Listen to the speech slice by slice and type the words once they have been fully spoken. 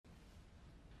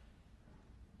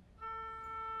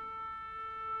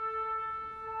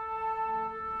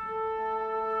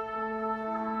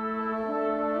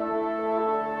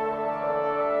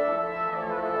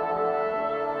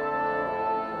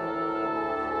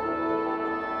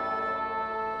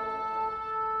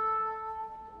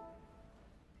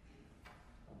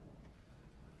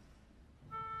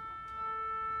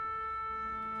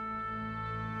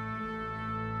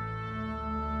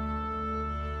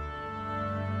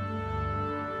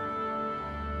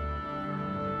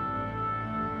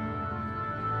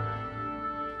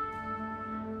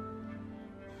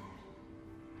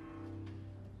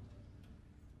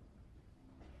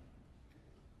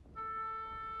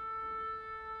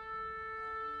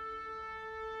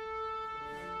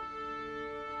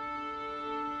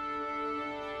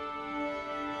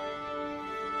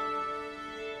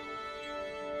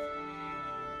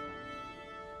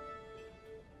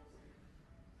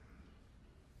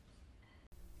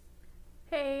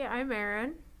Hey, I'm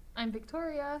Erin. I'm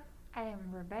Victoria, I am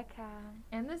Rebecca.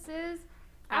 and this is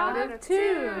Out of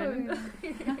Tune.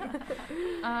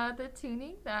 The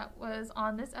tuning that was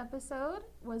on this episode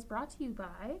was brought to you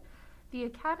by the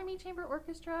Academy Chamber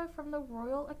Orchestra from the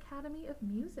Royal Academy of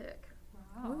Music.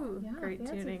 Wow. Ooh, Yeah, great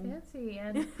fancy, tuning. fancy,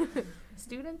 and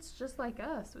students just like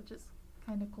us, which is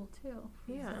kind of cool too.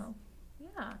 Yeah. So,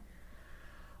 yeah.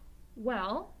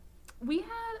 Well, we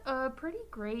had a pretty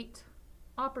great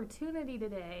opportunity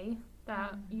today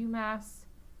that UMass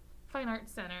Fine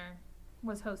Arts Center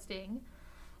was hosting,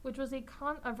 which was a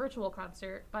virtual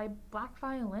concert by Black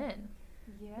Violin.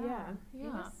 Yeah. It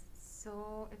was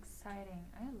so exciting.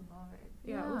 I love it.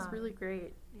 Yeah, it was Yeah. really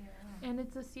great. Yeah. And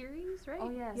it's a series, right? Oh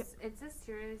yes, Yep. it's a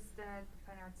series that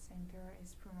Fine Arts Center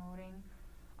is promoting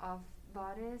of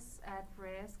bodies at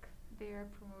risk. They are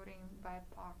promoting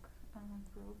BIPOC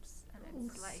groups, and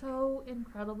it's like so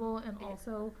incredible, and It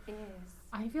also is.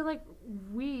 I feel like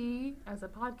we as a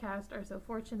podcast are so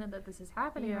fortunate that this is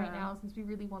happening right Yeah. now, since we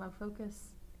really want to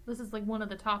focus. This is like one of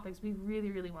the topics we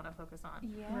really want to focus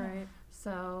on. Yeah. Right.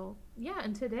 So yeah,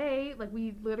 and today, like,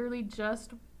 we literally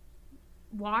just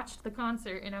watched the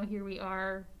concert, and now here we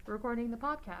are recording the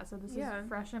podcast. So this Yeah. is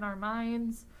fresh in our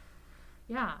minds.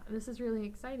 Yeah, this is really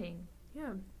exciting.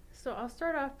 Yeah. So I'll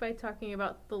start off by talking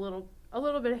about a little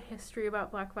bit of history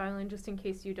about Black Violin, just in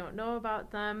case you don't know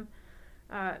about them.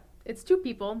 It's two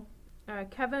people,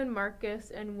 Kevin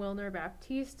Marcus and Wilner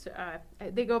Baptiste.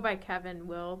 They go by Kevin,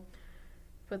 Will,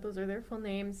 but those are their full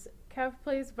names. Kev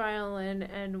plays violin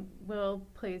and Will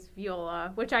plays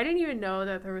viola, which I didn't even know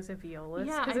that there was a violist.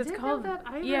 Yeah, I 'cause it's didn't called, know that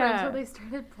either yeah. until they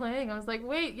started playing. I was like,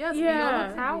 wait, yes,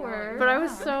 Yeah. Viola Tower. But I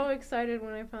was Yeah. so excited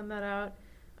when I found that out.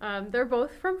 They're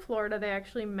both from Florida. They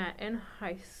actually met in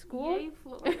high school. Yay,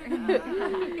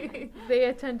 Florida. They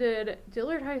attended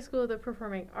Dillard High School of the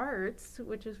Performing Arts,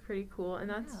 which is pretty cool, and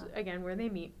that's, Yeah. again, where they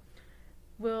meet.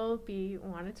 Will B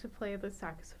wanted to play the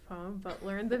saxophone, but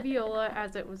learned the viola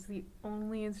as it was the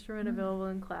only instrument available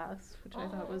in class, which I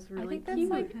thought was really I think that's cute.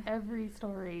 like every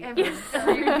story. Every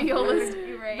Every violist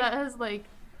You're right. that has like,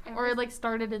 or Every- like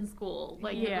started in school.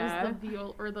 Like Yeah. it was the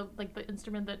viola, or the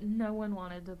instrument that no one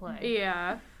wanted to play.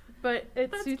 Yeah, but it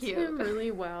That's suits cute. him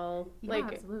really well. Yeah,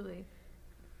 Like, absolutely.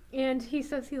 and he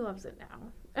says he loves it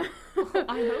now. I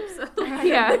hope so.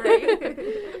 Yeah.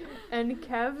 Right? And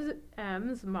Kev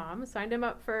M's mom signed him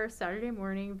up for Saturday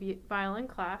morning violin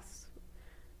class.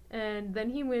 And then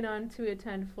he went on to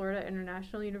attend Florida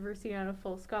International University on a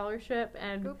full scholarship.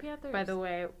 And Go Panthers. by the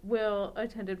way, Will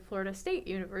attended Florida State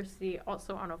University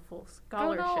also on a full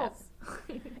Go scholarship.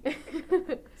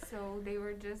 Noles. So they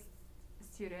were just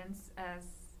students as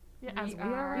Yeah, as we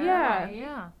are. are. Yeah.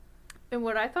 Yeah. And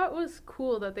what I thought was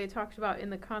cool that they talked about in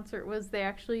the concert was they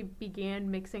actually began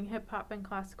mixing hip hop and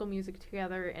classical music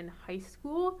together in high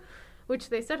school, which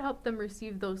they said helped them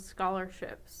receive those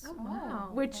scholarships. Oh, wow.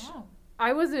 Which wow.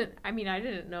 I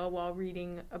didn't know while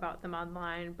reading about them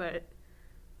online, but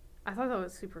I thought that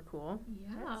was super cool.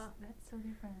 Yeah. That's so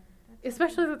different. That's so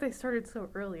Especially that they started so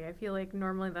early. I feel like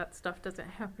normally that stuff doesn't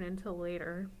happen until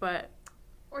later, but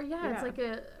Or it's Yeah. like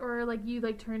or like you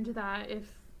like turn to that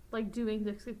if like doing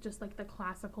this just like the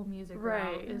classical music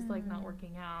route Right. is like not Mm.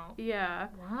 working out. yeah.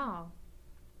 Wow.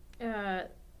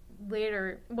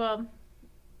 Later, well,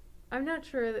 I'm not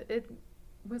sure that it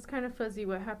was kind of fuzzy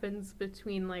what happens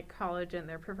between like college and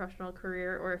their professional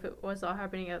career, or if it was all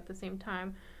happening at the same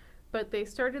time. But they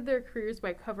started their careers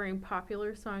by covering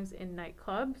popular songs in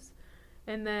nightclubs,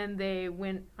 and then they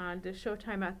went on to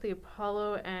Showtime at the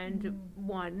Apollo and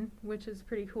won, which is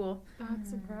pretty cool. That's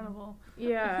Mm. incredible.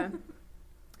 Yeah.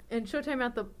 And Showtime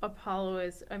at the Apollo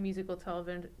is a musical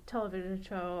television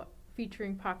show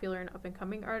featuring popular and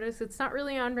up-and-coming artists. It's not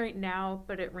really on right now,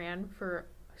 but it ran for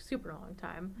a super long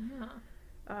time.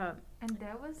 Yeah. And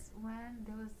that was when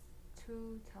there was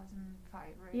 2005,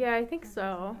 right? Yeah, I think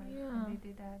so. 2005 Yeah. when they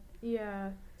did that.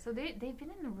 Yeah. So they've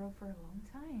been in a row for a long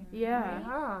time. Yeah. right?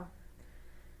 Yeah.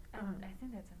 And I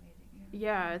think that's amazing.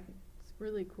 Yeah, it's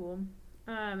really cool.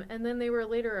 And then they were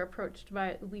later approached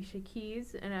by Alicia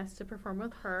Keys and asked to perform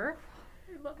with her.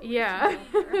 I love Yeah.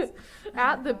 Alicia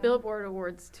At the Billboard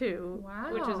Awards, too,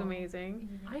 which is Wow.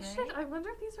 amazing. I wonder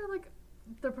if these are like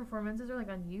the performances are like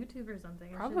on YouTube or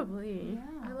something. Probably.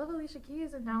 Yeah. I love Alicia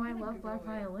Keys, and now I I'm gonna love Black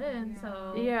Google it. Violin. Yeah.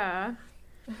 So Yeah.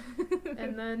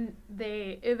 And then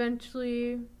they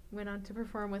eventually went on to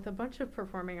perform with a bunch of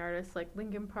performing artists like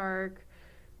Linkin Park,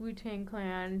 Wu-Tang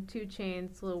Clan, 2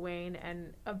 Chainz, Lil Wayne,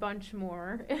 and a bunch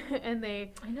more. And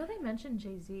they, I know they mentioned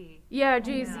Jay-Z. yeah, Oh,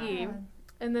 Jay-Z. yeah.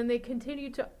 And then they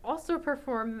continued to also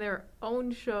perform their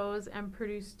own shows and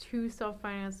produce 2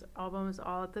 self-financed albums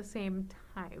all at the same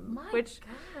time. My which,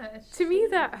 gosh. to me,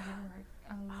 that,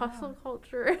 hustle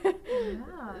culture.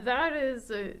 Yeah. That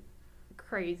is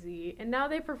crazy. And now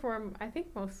they perform, I think,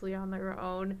 mostly on their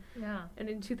own. Yeah. And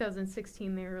in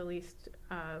 2016, they released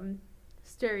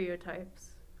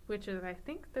Stereotypes, which is, I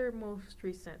think, their most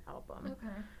recent album.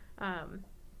 Okay.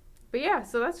 But yeah,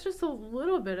 so that's just a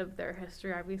little bit of their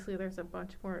history. Obviously, there's a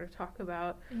bunch more to talk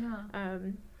about. Yeah. I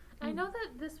Mm. know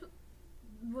that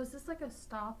was this like a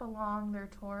stop along their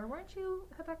tour? Weren't you,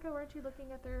 Rebecca? Weren't you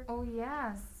looking at their? Oh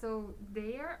yeah, so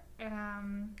they are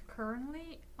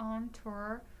currently on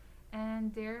tour,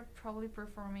 and they're probably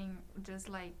performing just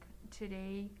like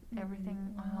today,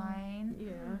 everything Wow. online.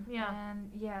 Yeah. Yeah. And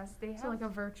yes, they have So like a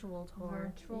virtual tour.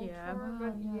 virtual Yeah. tour, Wow,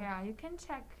 but yeah. yeah, you can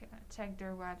check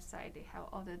their website. They have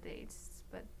all the dates,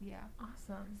 but yeah.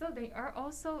 Awesome. So they are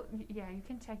also yeah, you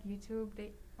can check YouTube.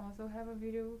 They also have a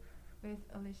video with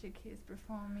Alicia Keys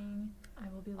performing I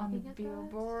will be on the looking at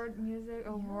Billboard Music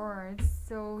Yeah. Awards.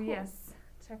 So Cool. yes,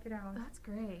 check it out. that. That's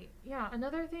great. Yeah.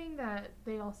 Another thing that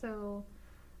they also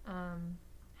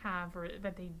have, or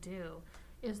that they do,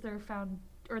 is their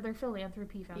their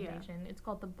philanthropy foundation. It's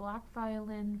called the Black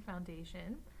Violin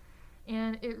Foundation,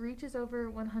 and it reaches over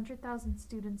 100,000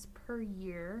 students per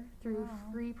year through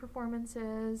Wow. free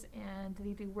performances, and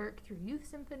they do work through youth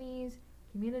symphonies,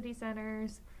 community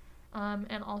centers,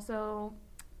 and also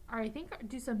I think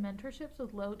do some mentorships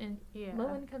with low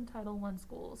income Title I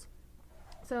schools.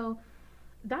 So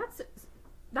that's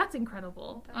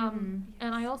incredible. And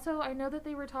I know that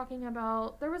they were talking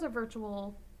about, there was a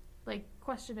virtual like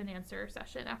question and answer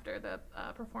session after the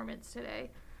performance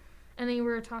today, and they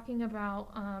were talking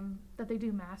about that they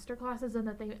do master classes and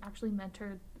that they actually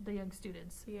mentor the young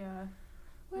students. Yeah.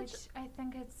 Which I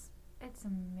think it's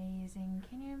amazing.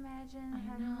 Can you imagine I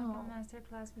having like know. a master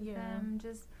class with Yeah. them?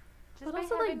 Just But by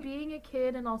also having, like being a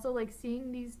kid and also like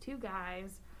seeing these two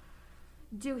guys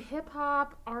do hip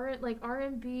hop,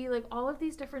 R&B, like all of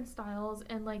these different styles,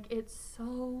 and like it's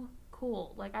so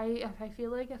cool. Like I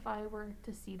feel like if I were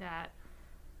to see that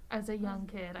as a young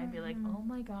kid, I'd be like, Mhm. oh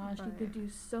my gosh, you could do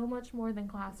so much more than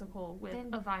classical with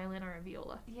Then- a violin or a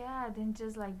viola. yeah, then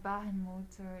just like Bach and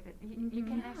Mozart. You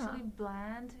can Yeah. actually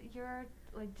blend your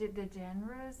like the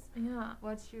genres, Yeah.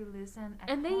 what you listen at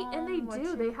And they home, what do.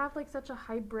 you- They have like such a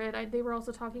hybrid. They were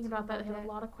also talking about that. They had a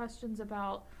lot of questions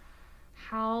about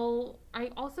how I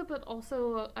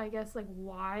guess like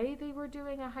why they were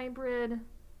doing a hybrid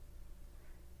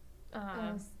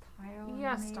style.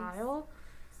 yeah, mix. style.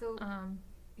 So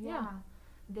yeah.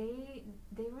 they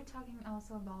were talking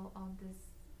also about all this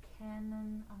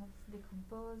canon of the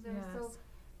composer. So Yes.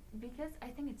 because I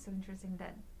think it's so interesting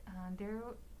that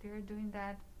they're doing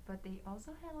that, but they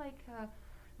also had like a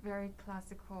very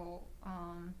classical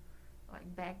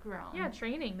like background. Yeah,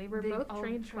 training. They were They both all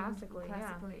trained trained classically.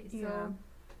 classically. Yeah. So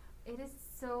it is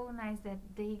so nice that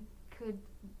they could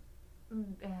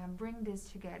bring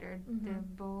this together. The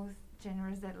Mhm. both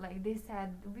genres that like they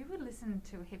said we would listen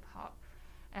to hip hop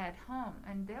at home,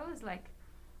 and that was like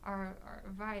our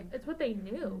vibe. It's what they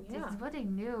knew. Yeah. It's what they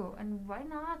knew, and why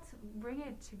not bring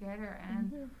it together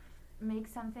and Mhm. make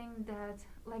something that,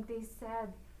 like they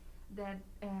said, that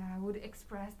would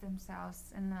express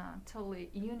themselves in a totally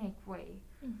unique way.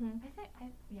 Mhm. I think,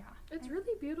 It's I-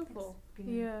 really beautiful. It's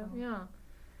beautiful. Yeah.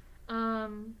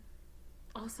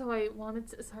 Also, I wanted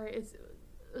to. Sorry, it's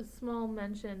a small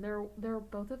mention. They're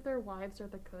both of their wives are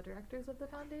the co-directors of the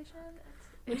foundation,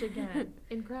 which again,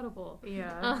 incredible.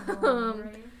 Yeah.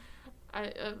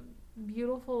 Right? A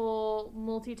beautiful,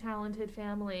 multi-talented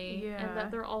family, Yeah. and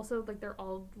that they're also like they're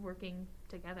all working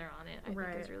together on it. I think is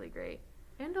Right. really great.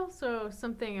 And also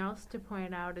something else to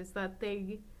point out is that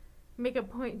they make a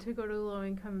point to go to low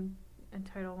income and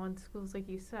Title I schools, like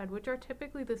you said, which are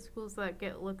typically the schools that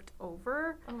get looked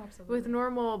over Oh, absolutely. with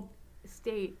normal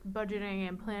state budgeting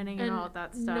and planning and all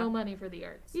that stuff. No money for the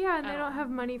arts. Yeah, and they at don't all. have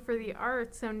money for the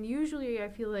arts, and usually I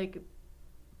feel like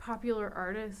popular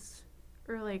artists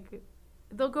are like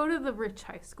they'll go to the rich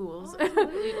high schools. Oh,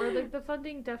 absolutely. Or the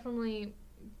funding definitely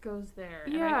goes there.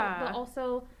 And Yeah. but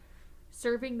also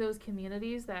serving those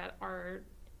communities that are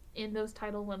in those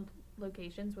Title I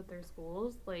locations with their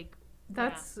schools, like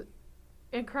That's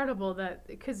incredible that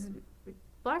because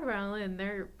Black Violin,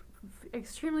 they're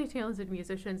extremely talented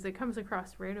musicians. It comes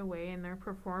across right away, and they're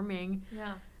performing.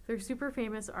 yeah. They're super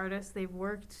famous artists. They've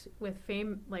worked with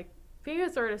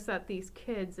famous artists that these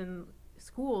kids in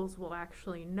schools will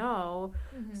actually know.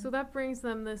 Mhm. So that brings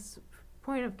them this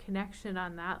point of connection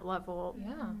on that level.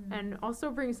 Yeah. And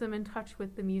also brings them in touch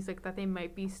with the music that they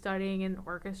might be studying in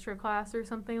orchestra class or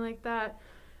something like that.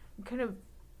 Kind of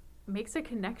makes a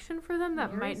connection for them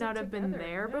that might Marries it not have been together,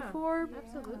 there yeah. before.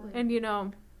 Absolutely.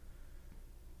 And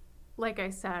like I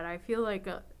said, I feel like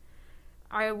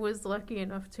I was lucky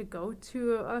enough to go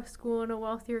to a school in a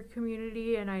wealthier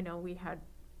community, and I know we had,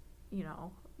 you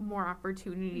know, more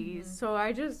opportunities. Mhm. So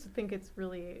I just think it's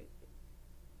really,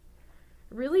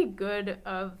 really good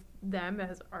of them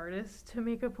as artists to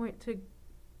make a point to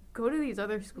go to these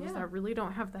other schools Yeah. that really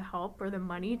don't have the help or the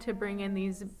money to bring in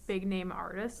these Yes. big name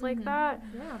artists like Mhm. that.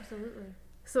 Yeah, absolutely.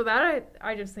 So that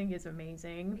I just think is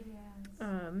amazing.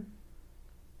 Yes.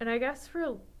 And I guess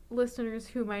for listeners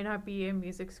who might not be in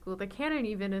music school, the canon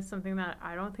even is something that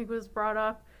I don't think was brought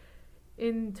up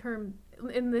in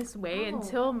this way Oh.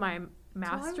 until my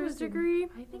master's was in- degree.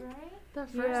 I think Right? the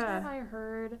first Yeah. time I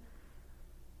heard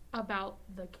about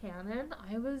the canon,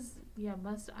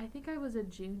 I think I was a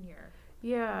junior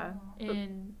Yeah. Oh.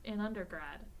 in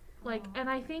undergrad. Like, Oh. and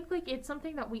I think like it's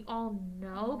something that we all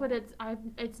know, but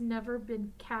it's never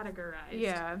been categorized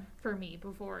Yeah. for me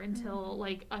before until Mhm.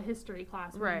 like a history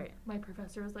class. when Right. My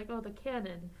professor was like, "Oh, the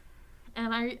canon,"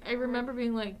 and I remember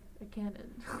being like, "A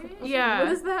canon." Yeah. What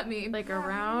does that mean? Like Yeah,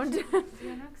 around. You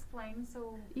wanna explain?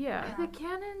 So Yeah. The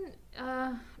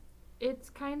canon, it's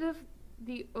kind of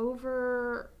the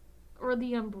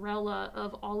the umbrella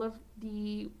of all of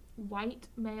the white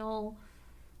male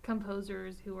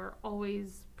composers who are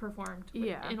always performed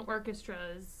Yeah. in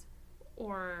orchestras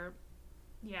or,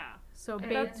 yeah. So And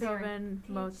Beethoven,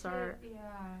 teacher- Mozart.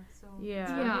 Yeah. So Yeah.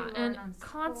 so Yeah, you learn and on school.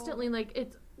 constantly, like,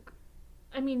 it's,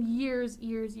 I mean, years,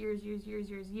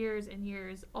 and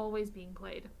years, always being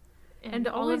played. And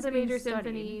all always of the being major studied.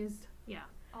 symphonies, yeah.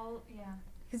 All yeah.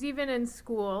 Because even in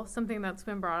school, something that's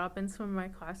been brought up in some of my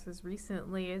classes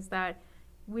recently is that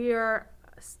we are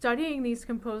studying these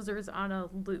composers on a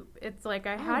loop. It's like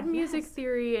I had music yes.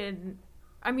 theory and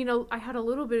I had a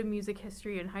little bit of music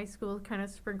history in high school kind of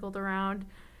sprinkled around,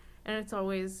 and it's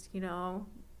always, you know,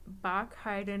 Bach,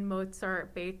 Haydn,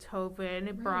 Mozart, Beethoven,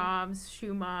 Right. Brahms,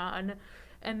 Schumann,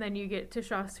 and then you get to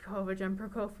Shostakovich and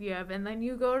Prokofiev, and then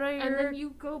you go to your And then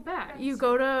you go back. you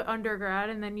go to undergrad,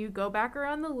 and then you go back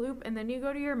around the loop, and then you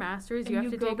go to your master's. You and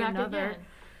have to go take back another, again.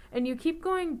 and you keep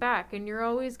going back, and you're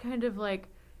always kind of like,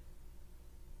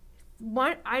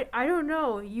 what? I don't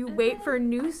know. You And wait then- for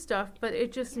new stuff, but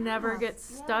it just never Yes,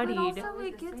 gets yeah, but studied. But also,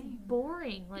 Always it the gets same.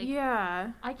 boring. Like,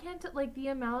 yeah, I can't, like, the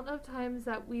amount of times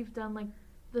that we've done, like,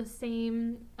 the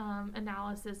same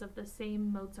analysis of the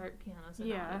same Mozart piano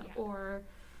sonata. Yeah. Or,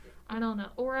 I don't know.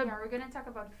 Or a Yeah, we're gonna talk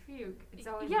about fugue. It's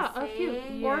always yeah, the a few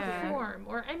same. or Yeah. form,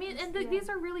 or I mean, and Yeah. these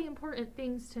are really important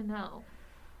things to know.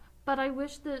 But I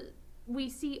wish that we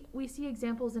see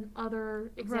examples in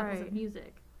other examples Right. of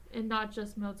music, and not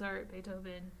just Mozart,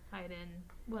 Beethoven, Haydn,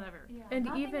 whatever. Yeah, And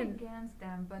nothing even- against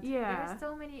them, but Yeah. there's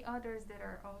so many others that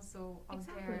are also out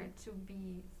there Exactly. to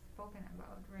be spoken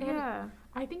about, right? yeah,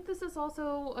 I think this is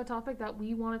also a topic that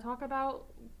we want to talk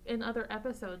about in other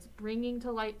episodes, bringing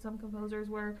to light some composers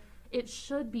where it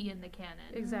should be in the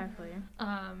canon. exactly.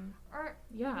 Or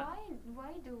Yeah.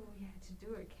 why do we have to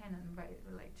do a canon by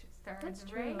like to start, That's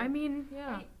true. right? I mean,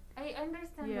 Yeah. I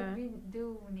understand Yeah. that we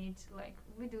do need to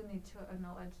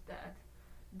acknowledge that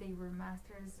they were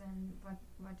masters and what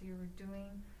they were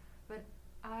doing, but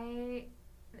I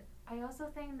also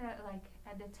think that like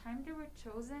at the time they were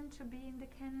chosen to be in the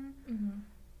canon, Mm-hmm.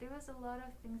 there was a lot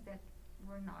of things that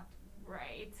were not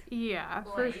right. yeah,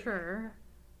 for Like- sure.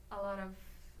 A lot of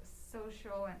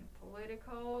social and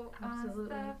political Absolutely.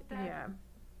 stuff that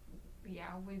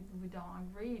Yeah, we don't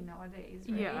agree nowadays,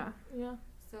 right? yeah. Yeah.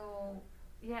 So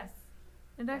yes.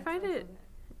 And I that's find also it.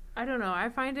 that. I don't know. I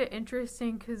find it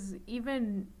interesting because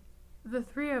even the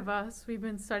three of us, we've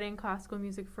been studying classical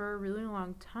music for a really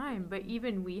long time, but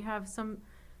even we have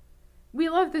we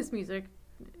love this music.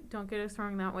 Don't get us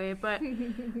wrong that way, but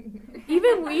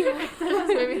even we,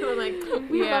 Maybe we're like,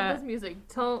 we Yeah. love this music.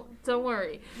 Don't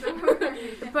worry.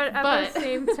 but at But- the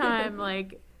same time,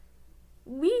 like,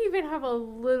 we even have a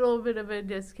little bit of a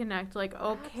disconnect. Like,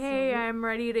 okay, Absolutely. I'm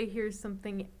ready to hear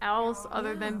something else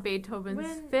other than Yeah. Beethoven's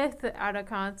When- Fifth at a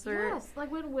concert. Yes,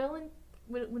 like when Will and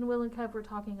Kev were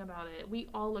talking about it, we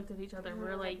all looked at each other and we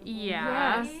were like,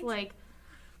 Yeah. yes, like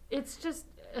it's just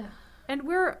And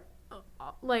we're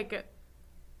like,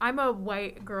 I'm a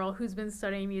white girl who's been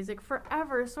studying music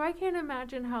forever, so I can't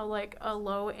imagine how like a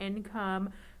low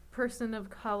income person of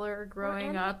color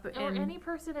growing up or in any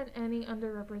person in any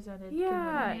underrepresented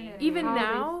yeah, community. even How they-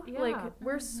 now, yeah. like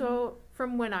we're so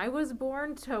from when I was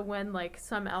born to when like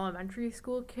some elementary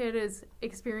school kid is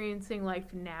experiencing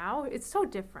life now, it's so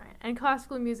different. And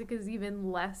classical music is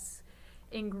even less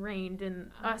ingrained in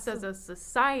us as a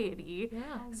society. Yeah.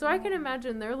 So I can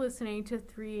imagine they're listening to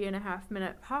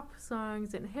 3.5-minute pop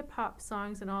songs and hip hop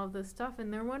songs and all of this stuff,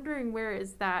 and they're wondering where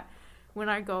is that when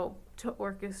I go to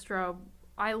orchestra.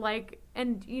 I like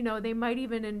And, you know, they might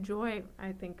even enjoy,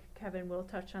 I think Kevin will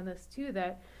touch on this too,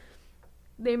 that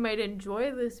they might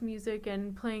enjoy this music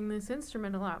and playing this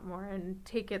instrument a lot more and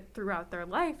take it throughout their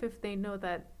life if they know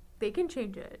that they can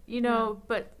change it, you know.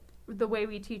 But the way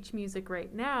we teach music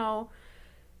right now,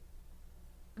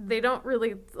 they don't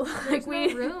really There's no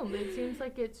room. It seems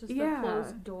like it's just a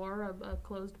closed door, a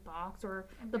closed box, or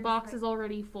And the there's, box like, is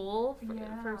already full for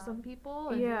Yeah. some people.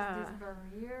 and And Yeah. there's these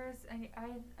barriers.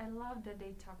 I love that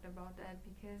they talked about that,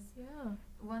 because yeah.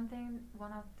 one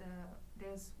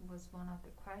this was one of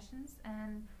the questions,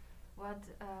 and what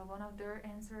one of their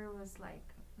answer was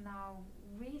like, now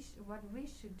what we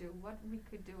should do, what we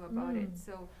could do about it.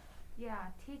 So yeah,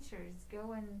 teachers,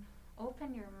 go and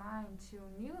open your mind to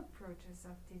new approaches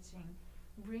of teaching.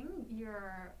 Bring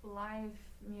your live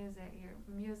music, your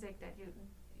music that you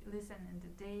listen in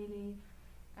the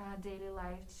daily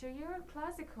life, to your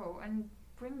classical, and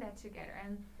bring that together,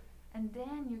 and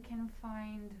then you can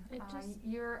find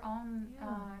your own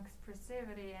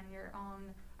expressivity and your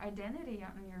own identity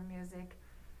on your music.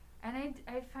 And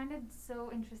I find it so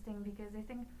interesting, because I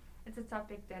think it's a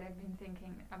topic that I've been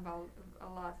thinking about a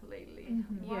lot lately.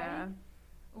 Yeah.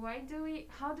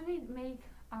 How do we make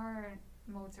our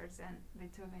Mozarts and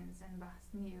Beethovens and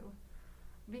Bachs new?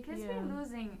 Because we're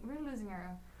losing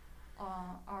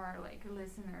our like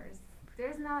listeners.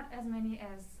 There's not as many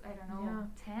as, I don't know,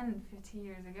 10, 50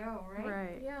 years ago, right?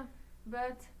 Right. Yeah.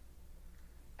 But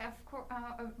of course,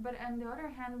 but on the other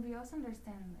hand, we also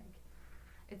understand, like,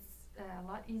 it's a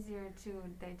lot easier to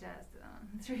digest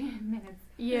 3 minutes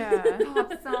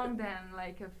pop song than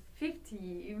like a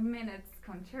 50 minutes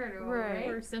concerto, right?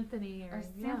 Or symphony, or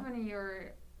symphony,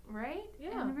 or right?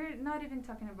 Yeah. And we're not even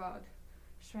talking about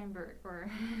Schoenberg or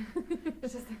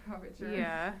Shostakovich.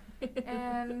 Yeah.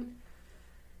 And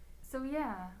so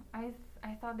yeah, I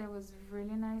thought that was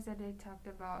really nice that they talked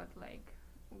about like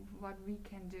what we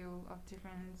can do of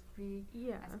different as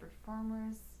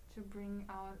performers to bring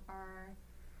out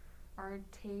our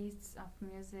tastes of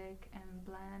music and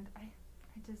blend. I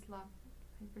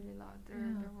really loved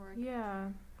their work. Yeah.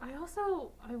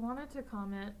 I wanted to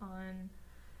comment on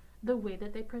the way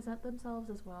that they present themselves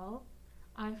as well.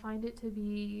 I find it to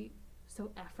be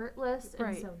so effortless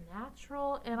and so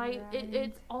natural, and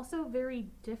it's also very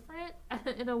different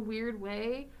in a weird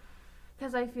way,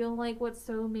 because I feel like what's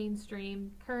so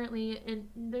mainstream currently, and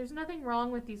there's nothing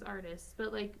wrong with these artists,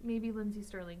 but like maybe Lindsey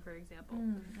Sterling, for example,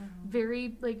 very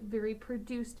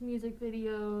produced music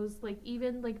videos, like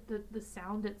even like the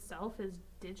sound itself is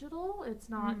digital. It's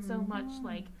not so much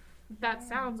like that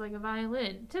sounds like a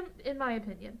violin, in my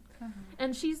opinion.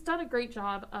 And she's done a great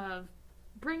job of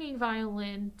bringing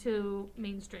violin to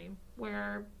mainstream,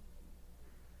 where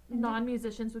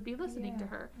non-musicians would be listening to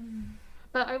her.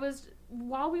 But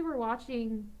while we were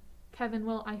watching Kevin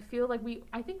Will, I feel like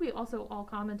I think we also all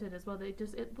commented as well,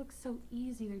 it looks so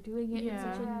easy. They're doing it in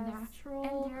such a natural,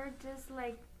 and they're just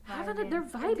like they're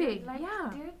vibing.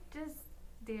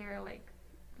 They're like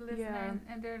listening,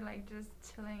 and they're like just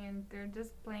chilling, and they're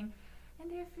just playing, and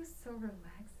they feel so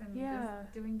relaxed and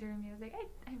just doing their music.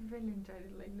 I really enjoyed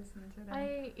it, like listening to them.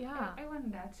 I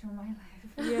want that to my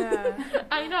life. Yeah.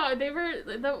 I know, they were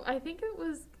I think it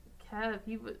was Kev.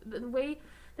 The way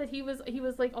that he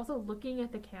was like also looking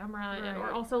at the camera,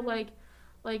 or also like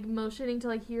motioning to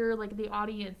like hear like the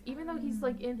audience, even though he's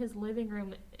like in his living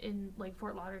room in like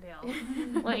Fort Lauderdale.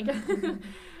 Like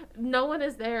no one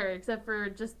is there except for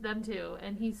just them two,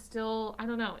 and he's still, I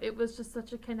don't know, it was just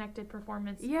such a connected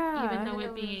performance, even though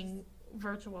it being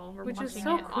virtual, we're watching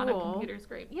it on a computer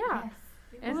screen.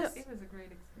 It was a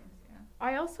great experience.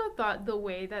 I also thought the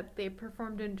way that they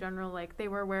performed in general, like they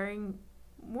were wearing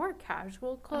more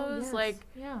casual clothes,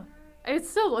 it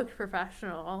still looked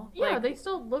professional. They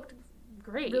still looked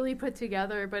great, really put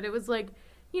together, but it was like,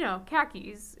 you know,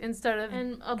 khakis instead of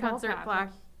a concert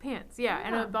black pants,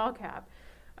 and a ball cap.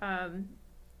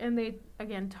 And they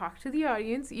again talked to the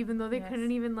audience, even though they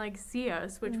couldn't even like see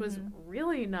us, which was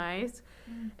really nice.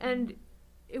 And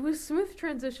it was smooth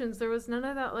transitions. There was none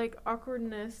of that like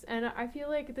awkwardness, and I feel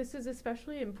like this is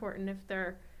especially important if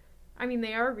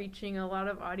they are reaching a lot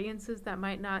of audiences that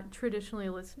might not traditionally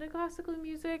listen to classical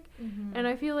music. And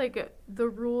I feel like the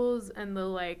rules and the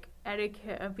like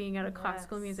etiquette of being at a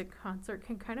classical music concert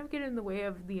can kind of get in the way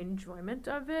of the enjoyment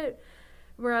of it.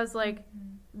 Whereas like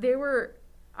they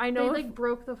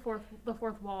broke the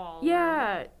fourth wall.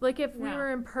 Like if we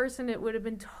were in person, it would have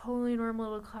been totally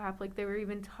normal to clap. Like they were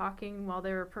even talking while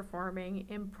they were performing,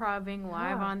 improvising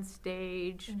live on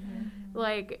stage.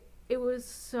 Like it was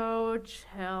so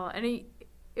chill, and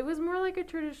it was more like a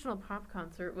traditional pop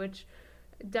concert, which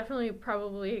definitely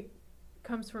probably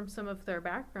comes from some of their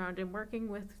background in working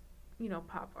with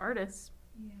pop artists.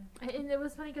 Yeah. And it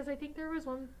was funny because I think there was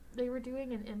one they were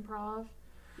doing an improv.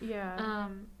 Yeah.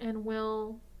 And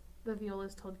Will, the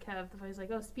violist, told Kev, the he's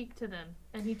like, "Oh, speak to them,"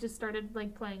 and he just started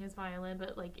like playing his violin,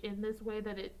 but like in this way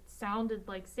that it sounded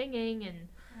like singing, and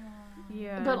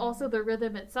Yeah. but also the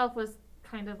rhythm itself was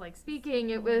kind of like speaking.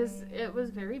 It was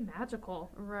very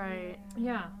magical. Right.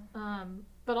 Yeah.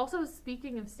 But also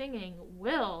speaking of singing,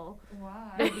 Will,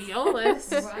 Why? the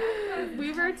violist, Why?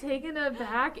 we were taken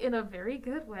aback in a very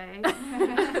good way.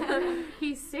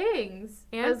 He sings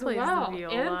And as plays the well,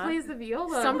 viola. and plays the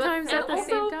viola. Sometimes but- at the and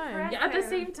same also- time. Yeah, at the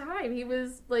same time, he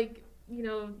was like,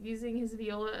 using his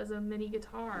viola as a mini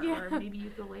guitar Yeah. or maybe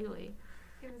ukulele.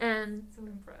 It was And so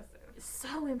impressive.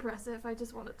 so impressive. I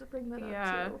just wanted to bring that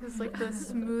Yeah, up too. it's like the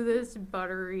smoothest,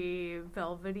 buttery,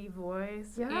 velvety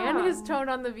voice. Yeah. And his tone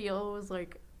on the viola was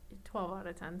like 12 out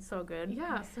of 10. So good.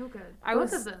 Yeah, so good. I Both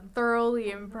was of them.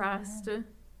 thoroughly impressed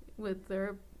with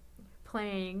their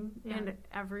playing Yeah. in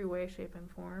every way, shape, and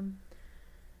form.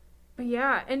 But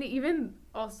yeah, and even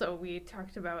also we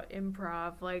talked about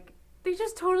improv. Like, they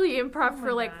just totally improv Oh my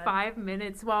for like God. 5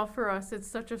 minutes, while for us it's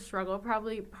such a struggle.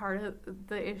 Probably part of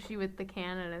the issue with the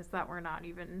canon is that we're not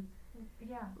even,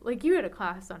 Yeah. like, you had a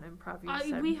class on improv, you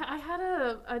said. I had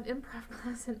an improv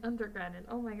class in undergrad, and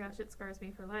oh my gosh, it scars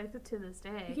me for life to this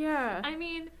day. Yeah. I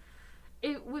mean,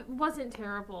 it wasn't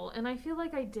terrible, and I feel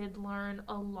like I did learn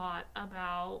a lot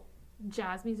about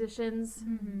jazz musicians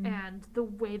Mhm. and the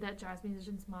way that jazz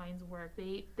musicians' minds work.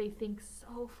 They think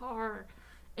so far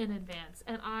in advance,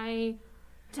 and I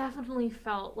definitely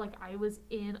felt like I was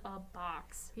in a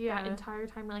box Yeah. that entire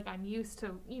time. Like, I'm used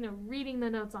to reading the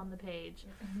notes on the page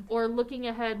or looking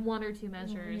ahead one or two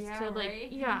measures Yeah, to like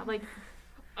right?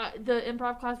 the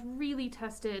improv class really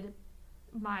tested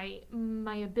my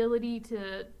ability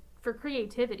for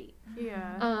creativity,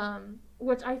 Yeah.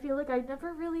 which I feel like I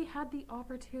never really had the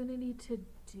opportunity to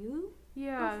do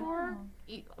Yeah. before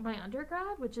Oh. my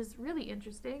undergrad, which is really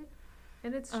interesting.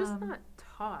 And it's just not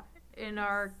taught in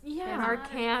our Yeah.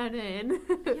 canon.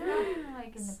 Not even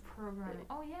like in the program.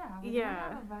 Oh yeah. We Yeah.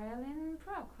 have a violin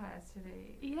improv class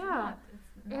today. Yeah.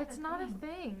 It's not a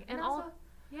thing. And And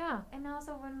yeah.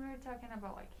 also when we're talking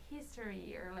about like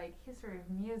history or like history of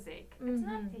music, it's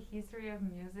not Mhm. the history of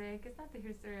music. It's not the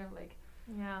history of like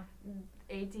Yeah.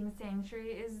 18th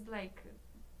century. Is like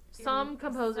Some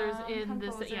composers some in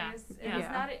this, yeah. composers. Yeah. It's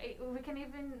not. We can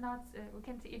even not. We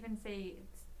can't even say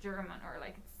it's German or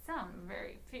like some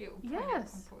very few kind of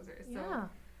Yes. composers. So Yeah.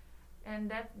 and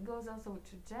that goes also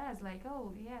to jazz. Like,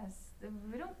 oh yes,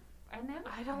 we don't. I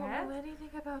don't had- know anything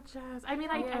about jazz. I mean,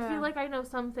 I Yeah. feel like I know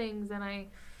some things, and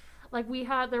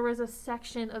there was a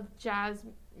section of jazz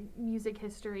music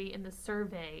history in the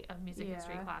survey of music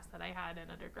history Yeah. class that I had in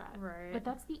undergrad. Right. But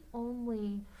that's the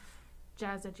only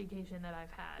jazz education that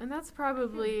I've had. And that's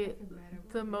probably I feel bad about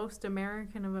the it. most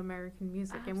American of American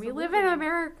music. And we live in Absolutely.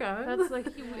 America. That's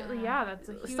like, Yeah. that's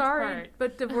a huge Sorry, part.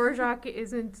 but Dvorak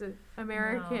isn't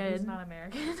American. No, he's not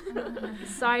American.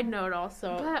 Side note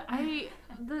also. But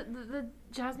the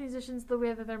jazz musicians, the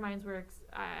way that their minds works,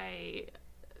 I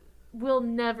will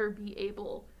never be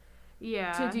able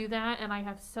yeah. to do that, and I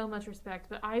have so much respect.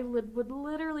 But I would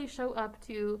literally show up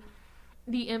to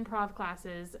the improv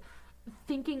classes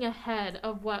thinking ahead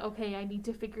of I need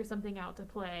to figure something out to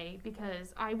play,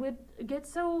 because I would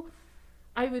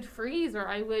freeze, or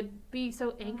I would be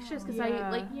so anxious because Yeah. I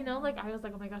was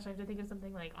like, oh my gosh, I have to think of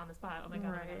something like on the spot. Oh my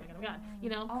god, Right. oh my god, oh my god, you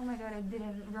know? Oh my god, I did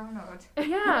a wrong note.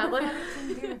 Yeah, like,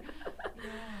 Yeah.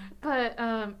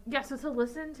 but so to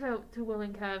listen to Will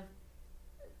and Kev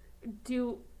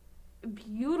do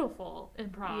beautiful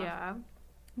improv, Yeah.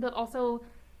 but also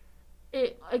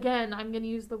I'm going to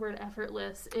use the word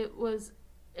effortless.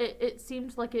 It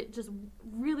seemed like it just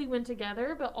really went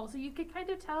together, but also you could kind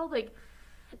of tell, like,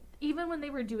 even when they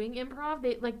were doing improv,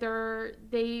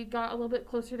 they got a little bit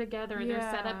closer together, and their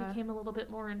setup Yeah. became a little bit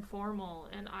more informal,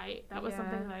 and that was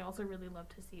something Yeah. that I also really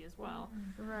loved to see as well.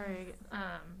 Right.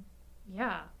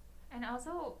 Yeah. And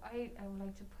also, I would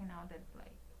like to point out that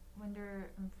like when they're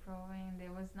improving,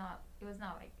 it was not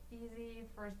like easy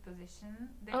first position.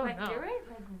 They, Oh, like no. they were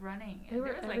like running. They and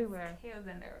were there was everywhere. like skills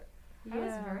and there. Yeah. I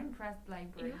was very impressed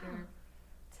like by Yeah. their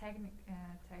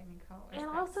technical. And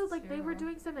also, aspects, like, they were too.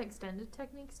 doing some extended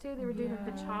techniques too. They were doing like,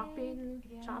 the Yeah. chopping,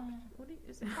 Yeah.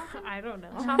 is it chopping? I don't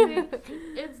know. Chopping.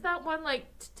 It's that one like,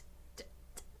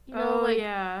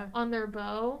 yeah. on their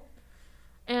bow.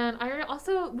 And I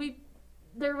also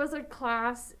there was a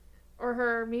class,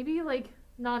 or maybe like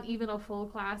not even a full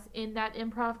class in that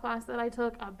improv class that I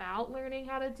took about learning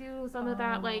how to do some of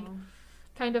that like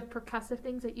kind of percussive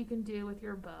things that you can do with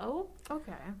your bow.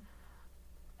 Okay.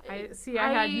 I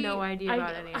had no idea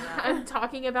about any of that. I'm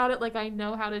talking about it like I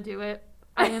know how to do it.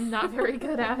 I am not very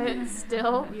good at it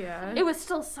still. Yeah. It was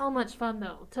still so much fun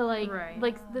though to Right.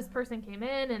 like this person came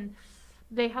in and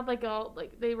they had it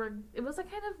was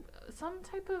like kind of some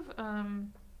type of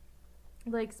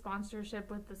like sponsorship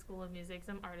with the School of Music.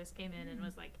 Some artist came in and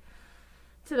was like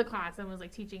to the class and was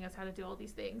like teaching us how to do all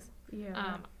these things.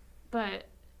 Yeah. But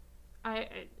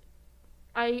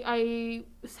I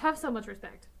have so much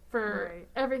respect for Right.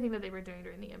 everything that they were doing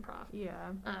during the improv.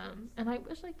 Yeah. And I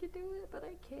wish I could do it, but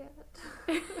I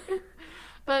can't.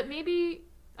 But maybe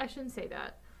I shouldn't say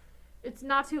that. It's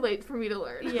not too late for me to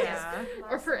learn. Yeah.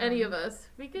 Or for any of us.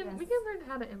 We can Yes. learn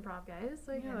how to improv, guys.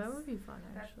 Like Yeah, that would be fun,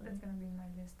 actually. That's gonna be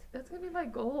my list. that's gonna be my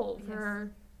goal Yes.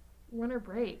 for winter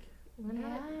break. Learn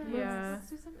how to, Yeah. let's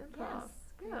do some improv.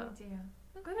 Great Yeah. idea.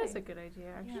 That is a good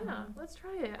idea, actually. Yeah, let's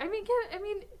try it. I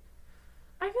mean,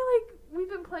 I feel like we've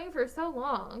been playing for so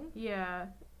long. Yeah.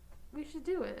 We should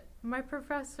do it. My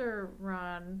professor,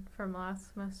 Ron, from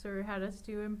last semester had us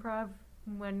do improv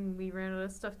when we ran out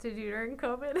of stuff to do during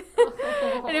COVID.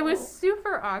 And it was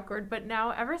super awkward, but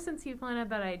now, ever since he planted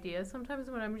that idea, sometimes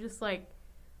when I'm just like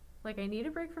I need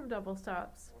a break from double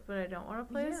stops, but I don't want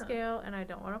to play a Yeah. scale and I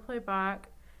don't want to play Bach,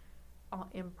 I'll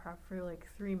improv for like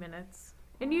 3 minutes.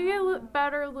 And you get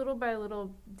better little by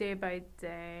little, day by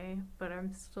day, but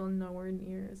I'm still nowhere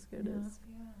near as good Yeah. as.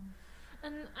 Yeah.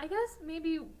 And I guess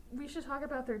maybe we should talk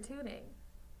about their tuning,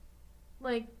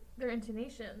 like their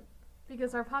intonation,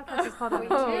 because our podcast is called Oh, On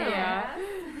the Tune. yeah.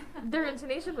 Their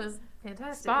intonation was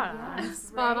fantastic. Spot on. Yes,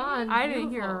 Spot right? on. I didn't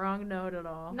hear a Beautiful. wrong note at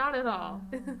all. Not at all.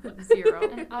 Zero.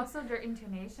 And also their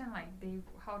intonation, like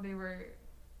how they were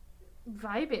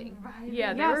Vibing. vibing.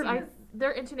 Yeah, they Yes, were.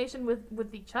 their intonation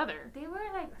with each other. They were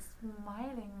like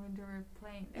smiling when they were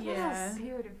playing. It Yeah. was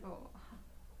beautiful.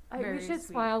 We Very should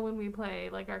sweet. smile when we play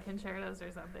like our concertos or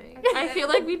something. I feel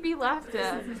like we'd be laughed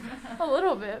at. A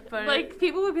little bit, but Like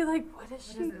people would be like, "What is What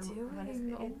she is it? doing? What is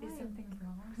it? Oh Is my something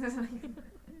wrong?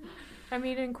 I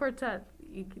mean, in quartet,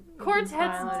 you can Quartets.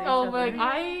 smile at each Oh other.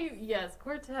 my! Yes,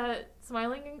 quartet.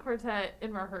 Smiling in quartet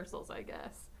in rehearsals, I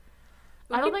guess.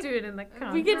 We I don't could think do it in the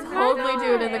concert. we could concert. totally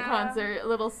do it in the Yeah. concert. A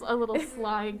little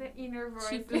slide. The inner voice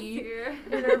Cheeky. here.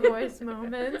 inner voice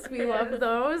moments. We love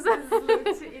those. Salute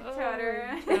to each Oh other.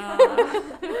 my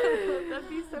God. That'd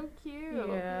be so cute.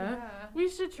 Yeah. We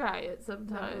should try it That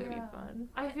sometime. would be Yeah. fun.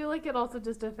 I feel like it also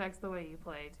just affects the way you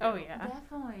play too. Oh yeah.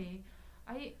 Definitely.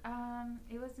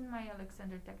 It was in my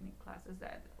Alexander Technique classes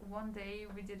that one day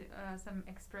we did some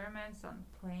experiments on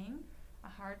playing a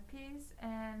hard piece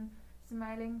and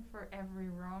smiling for every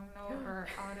wrong note or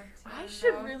out of tune I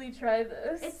should note. really try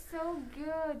this. It's so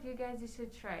good, you guys. You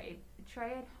should try it. Try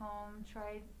it at home.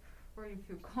 Try it where you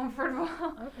feel comfortable,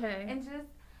 okay. and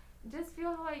just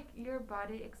feel like your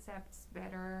body accepts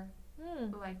better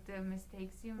like the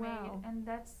mistakes you Wow. made, and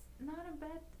that's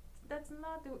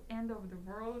not the end of the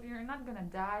world. You're not gonna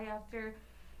die after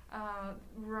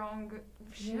wrong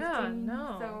shifting. Yeah,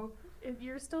 no. So If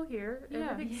you're still here, Yeah.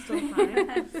 everything's still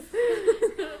Yes.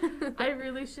 fine. I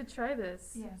really should try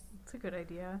this. yes, It's a good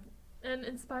idea. And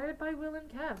inspired by Will and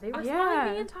Kev. They were Yeah.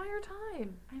 smiling the entire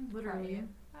time. I'm Literally.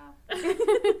 proud of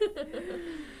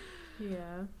you.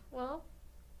 Yeah. Well,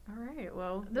 All right.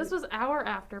 Well, this was our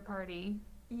after party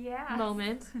Yeah.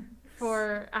 moment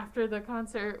for after the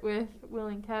concert with Will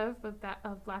and Kev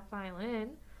of Black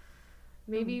Violin.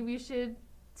 Maybe we should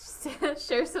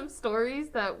share some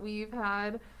stories that we've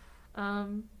had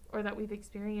or that we've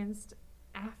experienced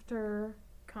after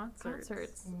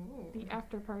concerts. Ooh. The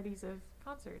after parties of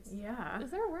concerts. Yeah. Is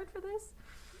there a word for this?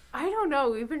 I don't know.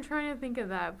 We've been trying to think of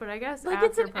that, but I guess Like after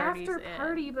it's an party's after it.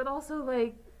 party, but also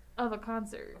like of a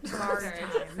concert. Bar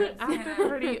time. After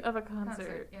party of a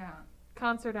concert. Yeah.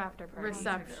 Concert after party.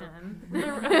 Reception.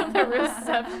 The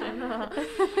reception. Huh?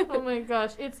 Oh my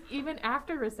gosh, it's even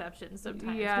after reception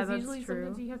sometimes. Yeah, 'cause that's usually true.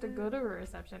 sometimes you have to go to a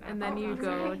reception And after then you the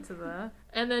go concert. to the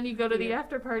And then you go to the Yeah.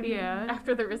 after party Yeah.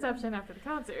 after the reception after the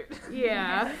concert.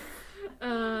 yeah.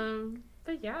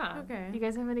 But yeah. Okay. You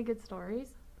guys have any good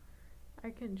stories? I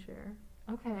can share.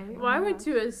 Okay. Well, I went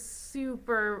to a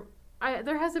super.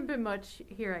 There hasn't been much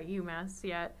here at UMass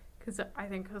yet,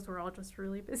 because we're all just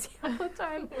really busy all the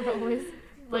time. We're always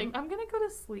like, I'm gonna go to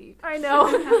sleep. I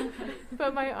know.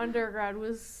 But my undergrad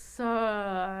was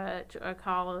such a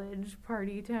college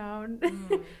party town.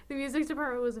 The music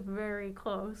department was very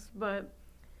close, but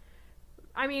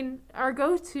I mean, our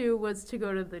go-to was to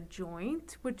go to the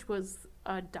Joint, which was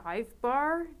a dive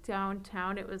bar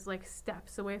downtown. It was like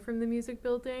steps away from the music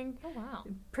building. Oh wow.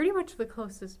 Pretty much the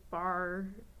closest bar,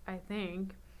 I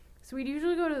think. So we'd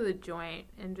usually go to the Joint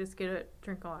and just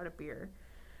drink a lot of beer.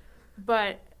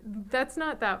 But that's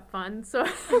not that fun. So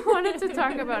I wanted to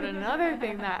talk about another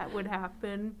thing that would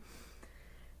happen.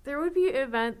 There would be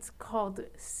events called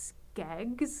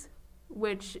skegs,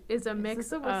 which is a mix Is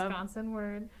this a of... Wisconsin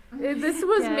word? This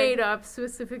was Skeg. made up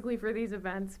specifically for these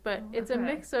events, but it's a Okay.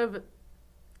 mix of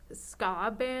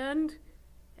ska band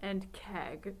and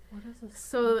keg. What is this?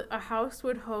 So a house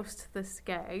would host the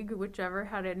skeg, whichever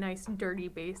had a nice dirty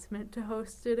basement to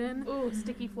host it in. Ooh,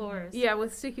 sticky floors. Yeah,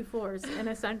 with sticky floors, an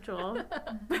essential.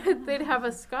 But they'd have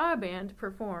a ska band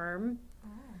perform,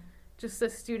 just a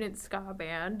student ska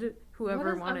band,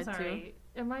 whoever wanted I'm to. sorry.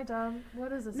 Am I dumb?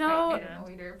 What is a No, ska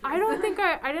band? I don't think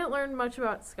I didn't learn much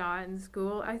about ska in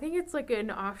school. I think it's like an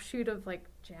offshoot of like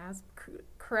jazz.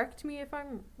 Correct me if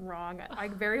I'm wrong. I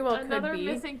very well Another could be.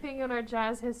 missing thing in our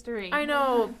jazz history. I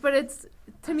know, but it's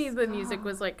to me the Ska. music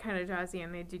was like kind of jazzy,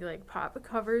 and they do like pop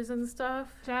covers and stuff.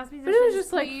 Jazz it was musicians,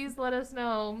 just, like- please let us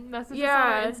know. Message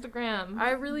Yeah. us on Instagram.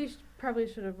 I really probably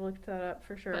should have looked that up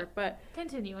for sure, but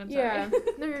Continue, I'm yeah, sorry.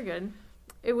 no, you're good.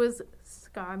 It was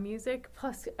ska music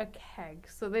plus a keg,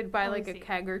 so they'd buy Oh, I like a see.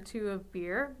 keg or two of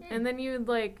beer, and then you'd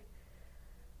like.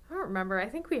 I don't remember. I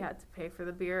think we had to pay for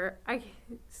the beer.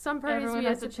 Some parties Everyone we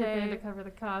has had to to chip in pay. to cover the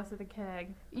cost of the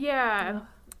keg. Yeah, Ugh.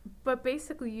 but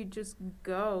basically you just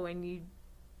go and you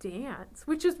dance,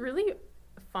 which is really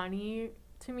funny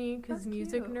to me because That's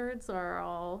music cute. nerds are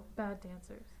all Bad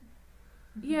dancers.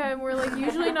 yeah, and we're like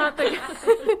usually not the.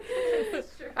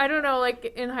 I don't know, like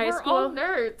in high We're school. all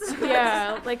nerds.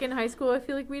 Yeah, like in high school, I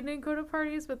feel like we didn't go to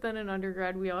parties, but then in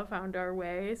undergrad, we all found our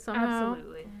way somehow.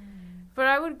 Absolutely. But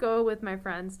I would go with my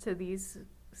friends to these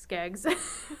skegs.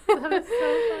 That is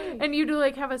so funny. And you'd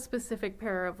like have a specific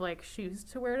pair of like shoes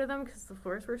to wear to them because the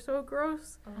floors were so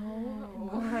gross.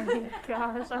 Oh my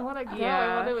gosh, I want to go.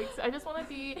 Yeah. I just want to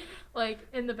be like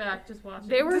in the back just watching.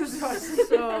 They were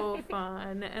so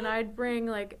fun. And I'd bring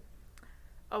like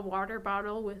a water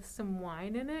bottle with some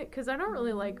wine in it because I don't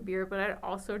really like beer, but I'd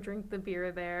also drink the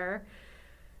beer there.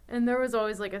 And there was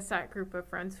always like a set group of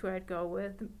friends who I'd go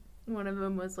with. One of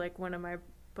them was like one of my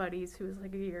buddies who was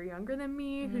like a year younger than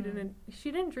me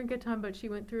she didn't drink a ton, but she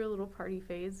went through a little party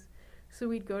phase, so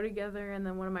we'd go together. And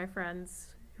then one of my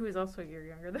friends who was also a year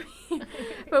younger than me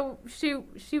but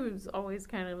she was always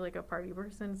kind of like a party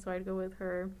person, so I'd go with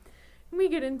her, and we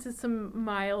get into some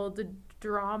mild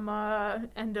drama,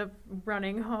 end up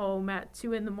running home at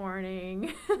 2 a.m. Oh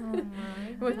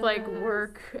my with like goodness.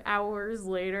 work hours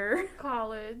later.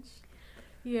 College.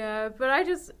 Yeah, but I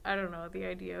don't know, the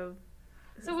idea of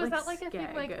So was that like a thing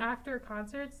skeg. like after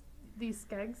concerts, these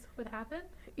skegs would happen?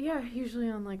 Yeah, usually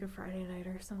on like a Friday night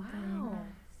or something. Wow.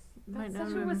 Might That's not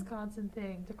such a even- Wisconsin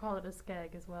thing to call it a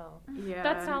skeg as well. Yeah.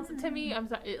 That sounds to me. I'm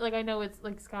sorry. Like I know it's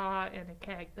like ska and a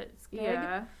keg, but skeg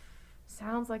Yeah.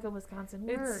 sounds like a Wisconsin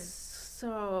word. It's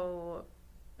so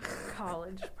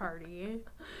college party.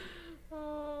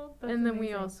 Oh, that's And then we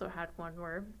amazing. also had one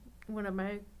where one of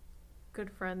my good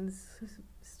friends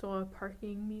stole a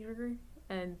parking meter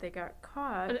and they got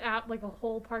caught. An app, like a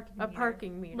whole parking A meter.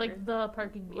 parking meter. Like the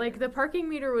parking meter. Like the parking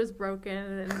meter was broken,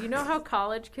 and you know how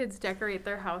college kids decorate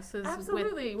their houses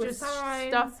Absolutely, with just signs.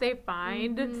 stuff they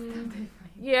find? Mhm.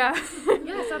 Yeah.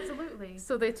 Yes, absolutely.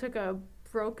 So they took a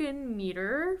broken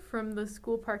meter from the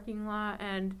school parking lot,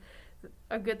 and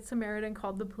a good Samaritan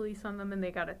called the police on them, and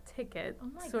they got a ticket. Oh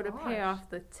my So to pay gosh. off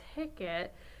the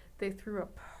ticket, they threw a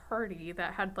party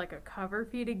that had like a cover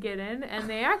fee to get in, and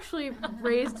they actually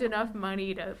raised enough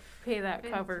money to pay that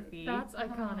cover fee. That's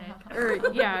iconic.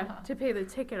 Or yeah, to pay the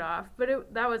ticket off.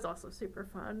 But that was also super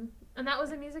fun. And that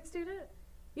was a music student?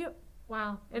 Yep.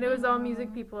 Wow. And it was all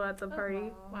music people at the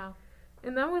party. Wow.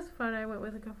 And that was fun. I went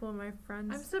with a couple of my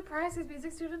friends. I'm surprised because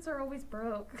music students are always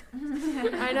broke.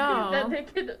 I know. that they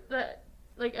could,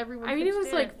 like everyone I mean, it pitched was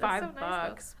in. like That's so $5,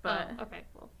 nice, though. but Oh, okay.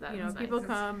 Well, that you know, was people nice.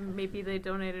 come, maybe they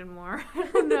donated more. I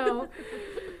don't know.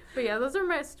 But yeah, those are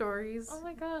my stories. Oh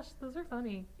my gosh, those are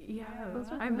funny. Yeah, Those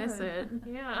are I miss it.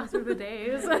 good. Yeah. Those are the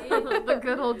days. The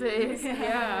good old days.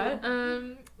 Yeah.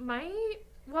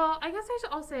 Well, I guess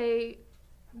I'll say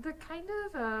the kind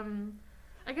of,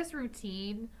 I guess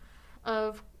routine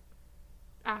of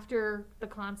after the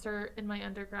concert in my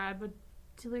undergrad would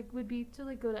be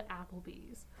to go to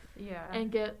Applebee's Yeah.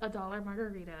 and get a $1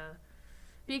 margarita,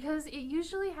 because it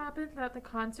usually happened that the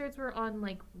concerts were on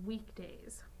like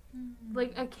weekdays.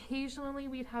 Like occasionally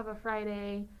we'd have a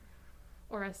Friday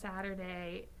or a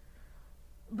Saturday,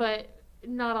 but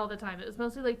not all the time. It was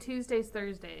mostly like Tuesdays,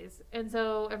 Thursdays, and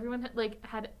so everyone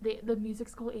had the music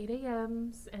school 8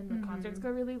 a.m.s and the concerts go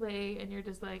really late, and you're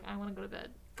just like, I want to go to bed.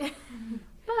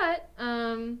 But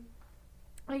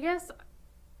I guess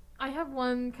I have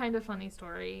one kind of funny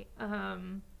story.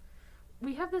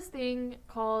 we have this thing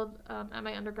called, at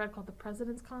my undergrad, called the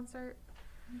President's Concert.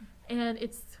 And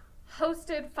it's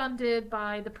hosted, funded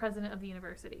by the president of the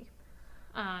university.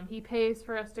 He pays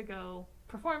for us to go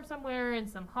perform somewhere in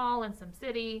some hall in some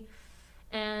city.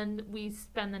 And we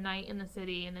spend the night in the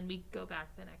city, and then we go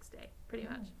back the next day, pretty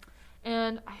much.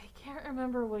 And I can't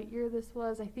remember what year this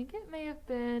was. I think it may have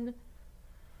been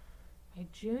my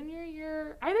junior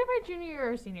year, either my junior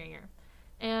year or senior year.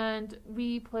 And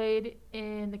we played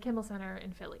in the Kimmel Center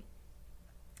in Philly.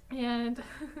 And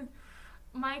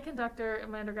my conductor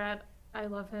in my undergrad, I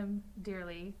love him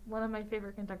dearly. One of my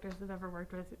favorite conductors I've ever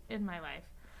worked with in my life.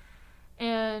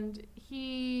 And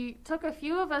he took a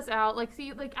few of us out. Like,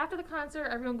 see, like, after the concert,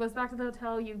 everyone goes back to the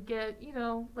hotel. You get, you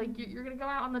know, like, you're going to go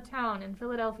out on the town in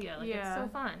Philadelphia. Like, it's so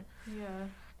fun. Yeah.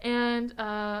 And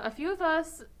a few of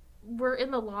us were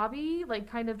in the lobby, like,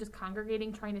 kind of just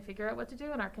congregating, trying to figure out what to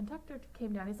do. And our conductor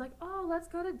came down. He's like, oh, let's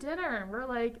go to dinner. And we're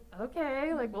like,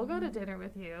 okay, like, we'll go to dinner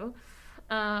with you.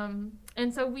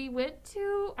 And so we went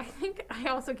to, I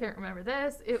also can't remember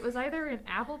this. It was either an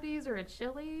Applebee's or a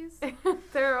Chili's.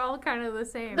 They're all kind of the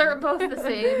same. They're both the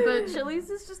same, but Chili's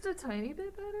is just a tiny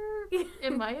bit better,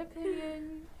 in my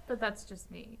opinion. But that's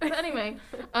just me. But anyway,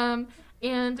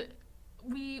 and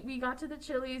we got to the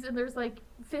Chili's, and there's like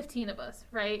 15 of us,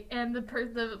 right? And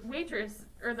the waitress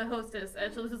or the hostess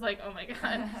at Chili's is like, oh my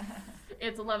god.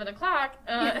 It's 11 o'clock,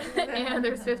 and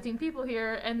there's 15 people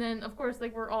here, and then, of course,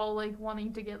 like, we're all, like,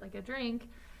 wanting to get, like, a drink,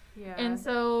 and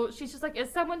so she's just like, is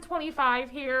someone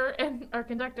 25 here? And our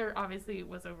conductor, obviously,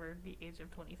 was over the age of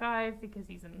 25, because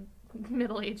he's a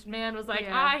middle-aged man, was like,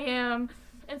 I am,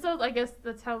 and so, I guess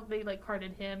that's how they, like,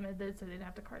 carded him, and so they didn't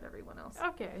have to card everyone else.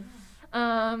 Okay.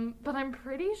 But I'm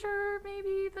pretty sure,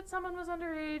 maybe, that someone was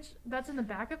underage. That's in the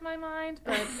back of my mind,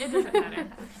 but it doesn't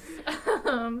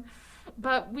matter.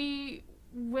 But we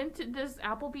went to this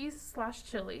Applebee's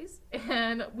 / Chili's,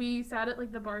 and we sat at,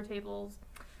 like, the bar tables,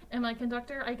 and my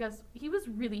conductor, I guess, he was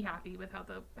really happy with how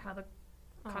the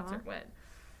concert went.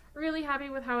 Really happy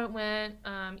with how it went.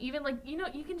 Even, like, you know,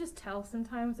 you can just tell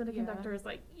sometimes that a conductor is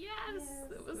like, yes,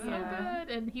 it was so good,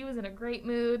 and he was in a great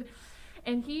mood,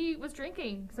 and he was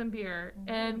drinking some beer,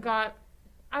 and got,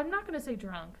 I'm not going to say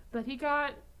drunk, but he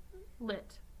got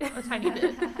lit. A tiny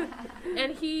bit.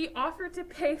 And he offered to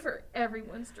pay for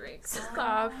everyone's drinks.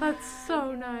 Stop. That's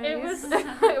so nice.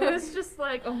 It was just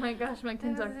like, oh my gosh, my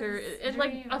conductor. And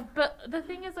like, but the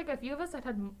thing is, like, a few of us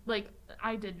had like,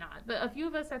 I did not, but a few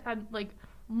of us had like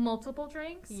multiple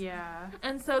drinks. Yeah.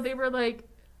 And so they were like,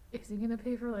 is he gonna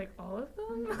pay for like all of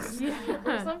them?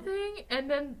 Or something? And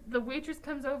then the waitress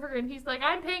comes over and he's like,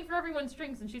 I'm paying for everyone's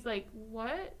drinks, and she's like,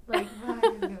 what? Like,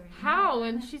 how?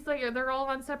 And she's like, they're all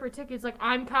on separate tickets. Like,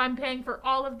 I'm paying for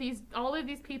all of these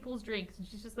people's drinks. And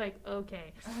she's just like,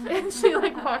 okay. And she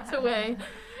like walked away,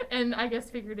 and I guess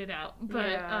figured it out.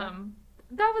 But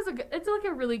that was it's like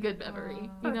a really good memory.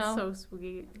 You know, so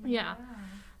sweet. Yeah.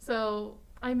 So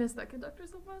I miss that conductor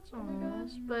so much. Oh my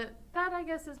gosh. But that, I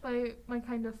guess, is my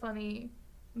kind of funny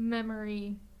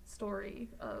memory story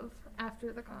of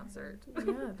after the concert.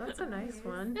 Yeah, that's a nice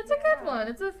one. It's a good one.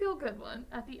 It's a feel-good one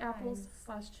at the Apples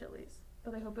 / Chili's.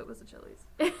 But I hope it was a Chili's.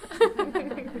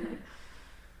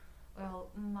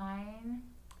 Well, mine,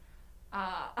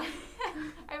 I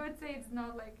would say it's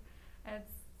not like as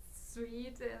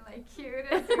sweet and like cute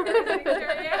as yours,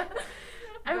 Victoria.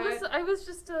 I was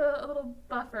just a little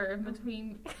buffer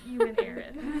between you and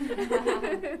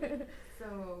Aaron.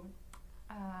 So,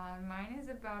 mine is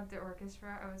about the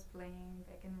orchestra I was playing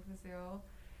back in Brazil,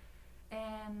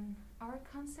 and our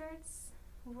concerts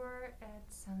were at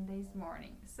Sundays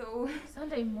morning. So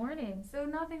Sunday morning. So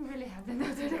nothing really happened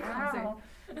after the concert,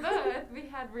 but we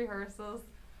had rehearsals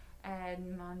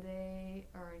on Monday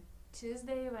or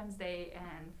Tuesday, Wednesday,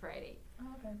 and Friday.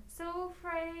 Oh, okay. So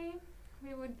Friday,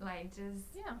 we would like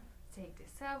just take the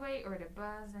subway or the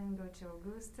bus and go to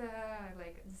Augusta,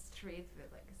 like the street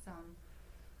with like some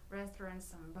restaurants,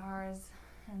 some bars,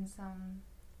 and some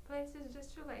places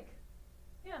just to like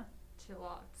chill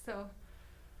out. So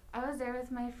I was there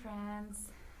with my friends.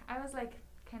 I was like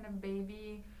kind of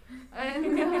baby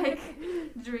and like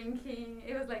drinking.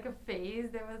 It was like a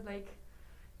phase that was like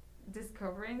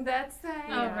discovering that side.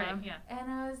 Oh, right, yeah.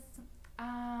 And I was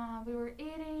we were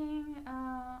eating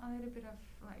a little bit of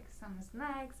like some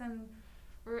snacks, and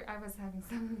I was having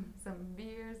some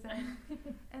beers,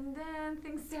 and then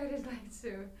things started like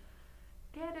to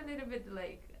get a little bit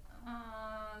like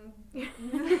a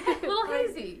little like,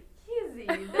 hazy. Hazy,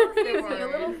 that's the word. A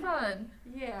little fun.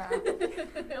 Yeah.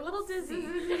 A little dizzy.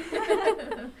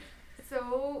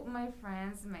 So my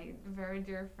friends, my very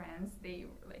dear friends, they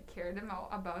like cared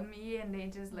about me, and they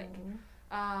just like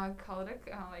called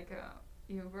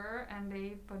Uber, and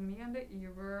they put me on the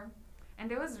Uber,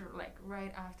 and it was like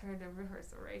right after the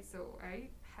rehearsal, right? So I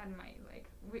had my like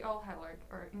we all had like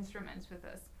our instruments with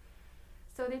us.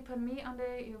 So they put me on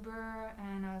the Uber,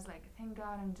 and I was like, thank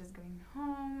God, I'm just going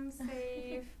home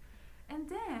safe. And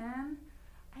then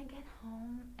I get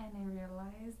home and I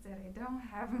realize that I don't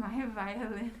have my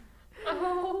violin.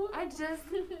 Oh, I just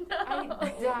no. I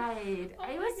died. Oh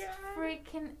I my was God.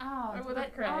 freaking out, I would've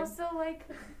but cried. also like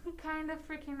kind of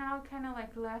freaking out, kind of like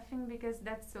laughing because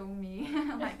that's so me.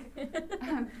 Like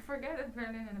forget a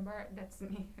violin in a bar, that's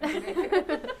me. Okay?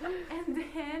 And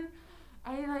then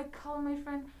I like call my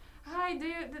friend. Hi,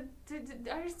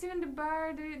 are you still in the bar?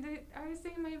 Are you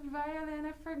seeing my violin?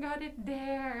 I forgot it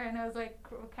there. And I was like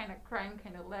kind of crying,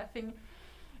 kind of laughing.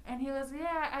 And he was,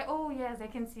 yes, I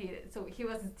can see it. So he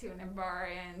was still in a bar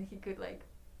and he could like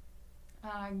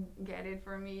get it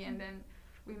for me. And then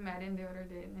we met in the other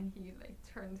day and then he like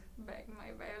turned back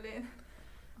my violin.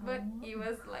 But it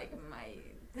was like my...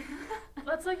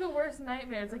 That's like a worst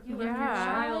nightmare. It's like you left your Yeah.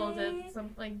 child at some,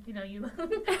 like, you know, you like,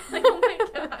 oh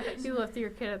my gosh. You left your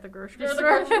kid at the grocery You're at the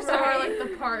store. grocery store or like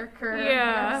the park or,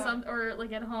 Yeah. or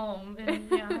like at home. And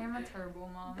yeah. I'm a terrible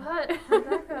mom. But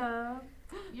Rebecca,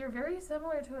 you're very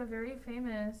similar to a very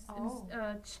famous Oh.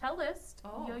 cellist,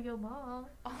 Oh. Yo-Yo Ma.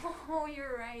 Oh,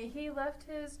 you're right. He left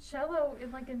his cello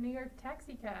in like a New York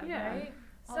taxi cab, Yeah. right?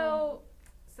 Oh. So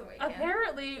So I can...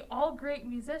 apparently all great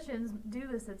musicians do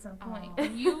this at some point. Oh.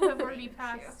 And you have already Thank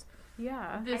passed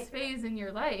Yeah. this I phase in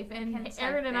your life, can and check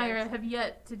Aaron and I that. have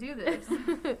yet to do this.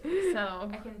 So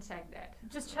I can check that.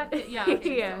 just check it. Yeah.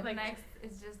 Okay, Yeah. So, like, Next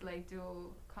is just like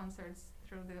do concerts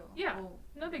through the Yeah. whole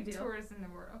no big deal. tours in the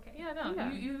world. Okay. Yeah, no,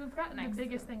 Yeah. you've gotten Next. the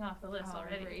biggest thing off the list Oh,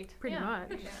 already. great. Pretty Yeah.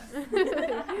 much. Yes.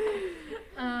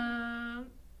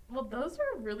 Well, those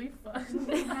were really fun.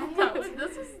 These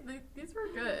were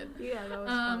good. Yeah, that was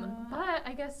fun. But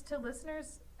I guess to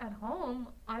listeners at home,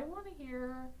 I want to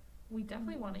hear. We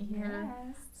definitely want to hear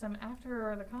Yes. some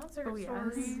after the concert Oh, yes.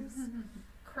 stories.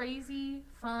 Crazy,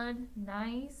 fun,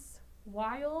 nice,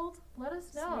 wild. Let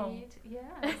us know. Sweet.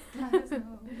 Yes. Let us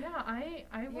know. Yeah,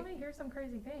 I want to hear some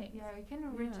crazy things. Yeah, we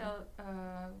can reach Yeah. out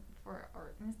for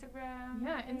our Instagram.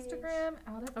 Yeah, page. Instagram,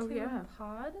 Out of Oh, Tune yeah.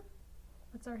 Pod.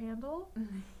 That's our handle.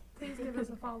 Please give us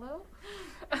a follow.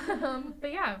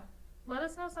 But yeah, let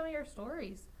us know some of your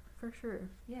stories. For sure.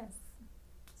 Yes.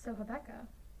 So, Rebecca,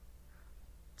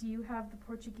 do you have the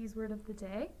Portuguese word of the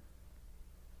day?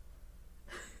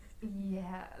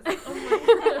 Yes.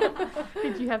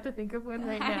 Did you have to think of one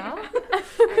right now?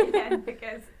 I had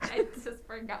because I just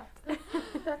forgot.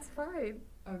 That's fine.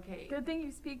 Okay. Good thing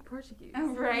you speak Portuguese.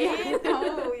 Right?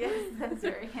 Oh, yes, that's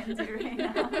very handy right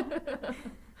now.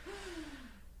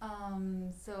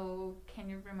 So can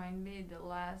you remind me the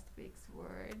last week's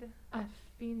word?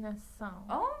 Afinação.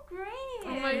 Oh, great!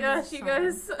 Oh my gosh, you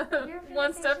guys, Your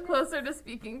one step pronunciation closer to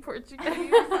speaking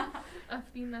Portuguese.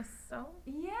 Afinação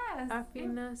Yes.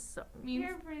 Afinação. means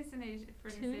Your pronunciation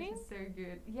tuning? is so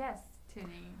good. Yes,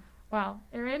 tuning. wow,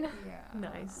 Erin, Yeah.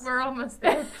 Nice. we're almost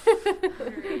there.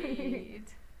 Great.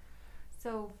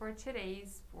 So for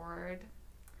today's word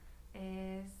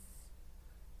is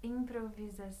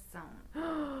improvisação.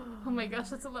 Oh my gosh,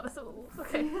 that's a lot of syllables.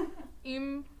 Okay.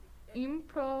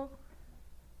 Impro.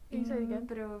 Can you say it again?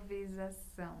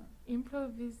 Improvisação.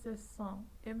 Improvisação.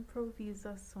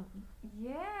 Improvisação.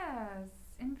 Yes,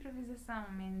 improvisação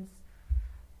means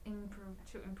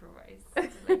to improvise. To,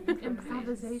 like,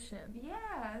 Improvisation.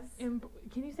 Yes.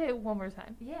 Can you say it one more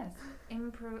time? Yes.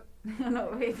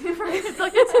 No, wait. It's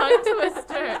like a tongue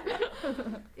twister.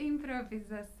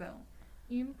 Improvisação.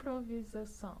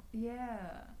 Improvisação.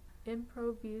 Yeah.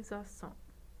 Improvisação.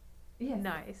 Yes.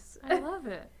 Nice. I love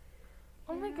it.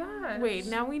 Oh my Yeah. gosh. Wait,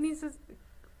 now we need to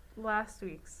last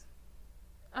week's.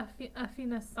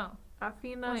 Afinação. Wait,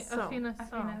 Afinação. afinação.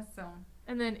 Afinação.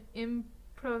 And then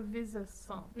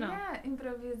improvisação. No. Yeah,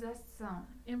 improvisação.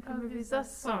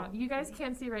 Improvisação. You guys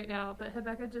can't see right now, but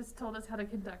Rebecca just told us how to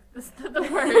conduct the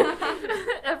word.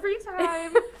 Every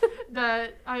time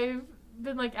that I've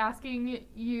been like asking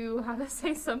you how to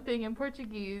say something in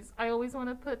Portuguese, I always want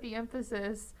to put the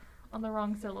emphasis on the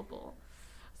wrong syllable.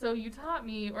 So you taught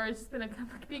me, or it's going to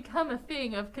become a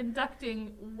thing of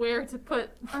conducting where to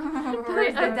put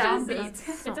Where's the emphasis.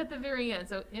 downbeat? It's at the very end.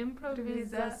 So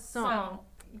improvisação.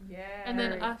 Yeah. And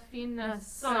then Very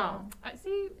afinação. I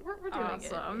see, we're doing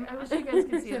Awesome. it. I wish you guys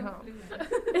could see it at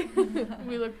home.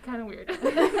 We look kind of weird.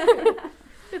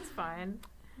 It's fine.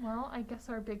 Well, I guess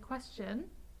our big question,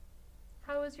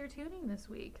 how was your tuning this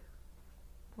week?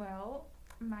 Well,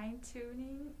 my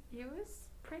tuning, it was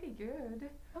pretty good.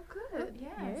 Oh, good.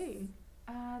 Yes. Yay.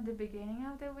 The beginning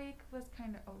of the week was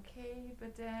kind of okay,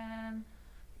 but then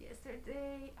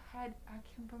yesterday had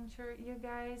acupuncture. You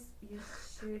guys, you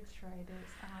should try this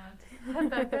out.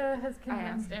 Becca has I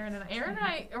am. convinced Erin and Erin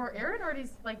already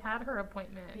like had her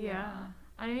appointment. Yeah.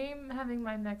 I'm having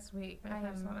mine next week. I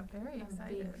am I'm very a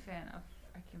excited. big fan of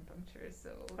acupuncture, so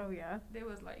Oh yeah. it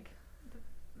was like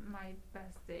my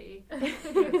best day.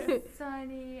 It was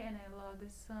sunny and I love the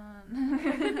sun.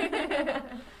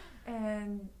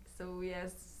 And so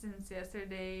yes, since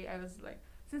yesterday I was like,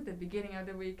 since the beginning of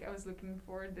the week I was looking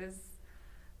for this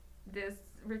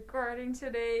recording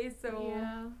today. So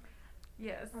Yeah.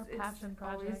 yes, Our it's passion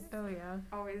project. Oh yeah.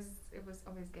 it was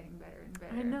always getting better and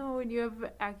better. I know, and you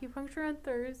have acupuncture on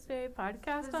Thursday,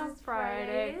 podcast This on is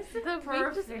Friday. It's The week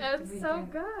just perfect ends so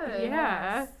weekend. good.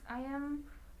 Yeah. Yes,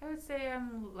 I would say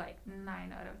I'm like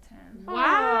 9 out of 10.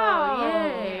 Wow!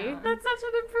 Yay. Yeah. That's such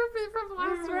an improvement from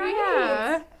last Right. week.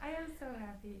 Yeah. I am so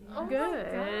happy. Oh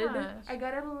Good. my gosh. I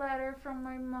got a letter from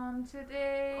my mom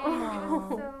today. It Oh.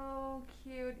 was so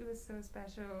cute. It was so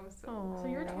special. So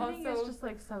your Aw. tuning is Also- just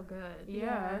like so good.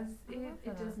 Yeah. Yes, I love it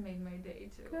that. just made my day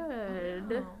too.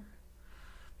 Good.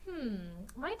 Oh.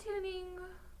 My tuning,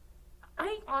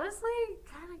 I honestly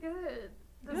kind of good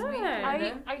this week.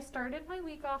 Good. I started my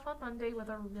week off on Monday with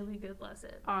a really good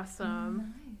lesson. Awesome. Nice.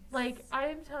 Like,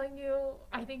 I'm telling you,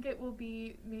 I think it will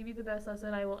be maybe the best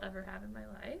lesson I will ever have in my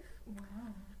life. Wow.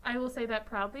 I will say that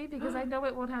proudly because I know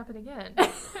it won't happen again.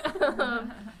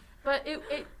 But it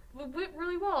went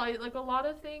really well. Like, a lot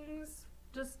of things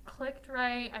just clicked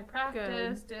right. I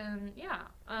practiced and yeah.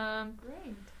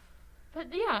 Great. But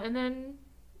yeah, and then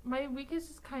my week has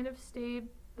just kind of stayed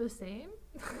the same.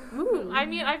 Ooh. I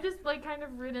mean, I've just like kind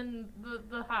of ridden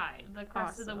the high, the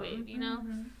crest of the Awesome. wave, you know?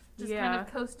 Mhm. Just kind of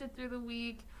coasted through the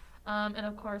week. And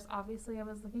of course, obviously, I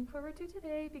was looking forward to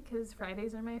today because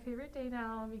Fridays are my favorite day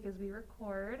now because we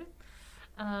record.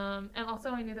 And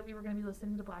also, I knew that we were going to be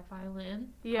listening to Black Violin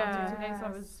concert today, so I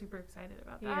was Yes. super excited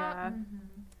about that. Yeah.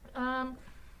 Mhm.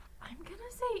 I'm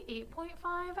gonna say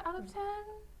 8.5 out of 10.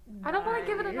 I don't want to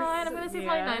give it a 9. I'm gonna say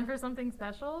probably Yeah. 9 for something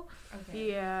special.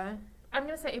 Okay. Yeah. I'm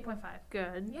gonna say 8.5.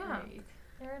 Good. Yeah. Great.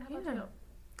 Erin, how Yeah. about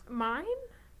you? Mine,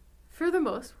 for the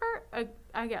most part,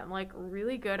 again, like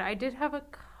really good. I did have a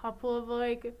couple of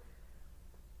like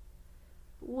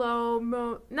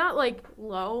not like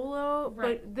low,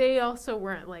 Right. but they also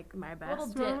weren't like my Little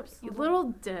best. dips. Little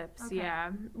dips, Okay.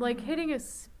 yeah. Like Mhm. hitting a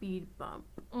speed bump,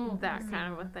 that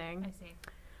kind of a thing. I see.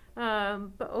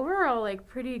 But overall, like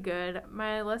pretty good.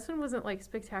 My lesson wasn't like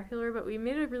spectacular, but we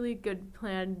made a really good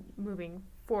plan moving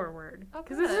forward. Oh,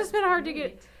 Because it's good. just been hard to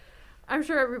get. Great. I'm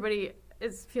sure everybody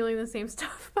is feeling the same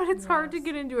stuff, but it's hard to Yes.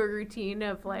 get into a routine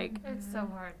of like It's so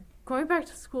hard. going back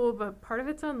to school, but part of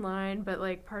it's online, but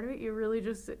like part of it you really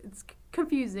just it's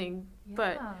confusing,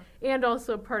 but Yeah. and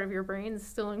also part of your brain is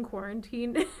still in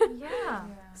quarantine. Yeah. Yeah.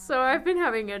 So I've been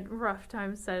having a rough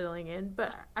time settling in,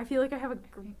 but I feel like I have a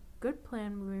good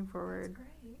plan moving forward. That's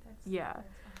great. That's, Yeah.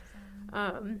 That's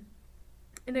awesome.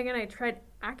 And again, I tried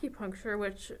acupuncture,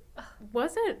 which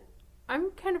wasn't.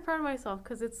 I'm kind of proud of myself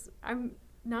because I'm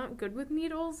not good with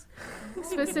needles.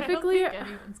 Specifically, I don't think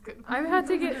anyone's good with I've had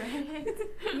to get. Right.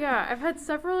 Yeah, I've had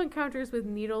several encounters with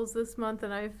needles this month,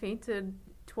 and I've fainted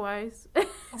twice. Oh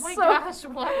my gosh,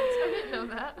 what? I didn't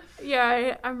know that.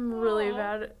 Yeah, I'm really Aw.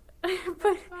 bad. That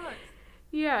But sucks.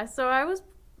 yeah, so I was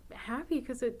happy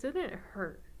because it didn't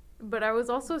hurt. But I was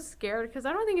also scared because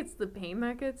I don't think it's the pain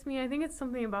that gets me. I think it's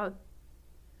something about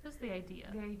Just the idea.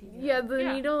 The idea. yeah the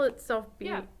Yeah. needle itself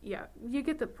being Yeah. you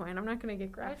get the point. I'm not gonna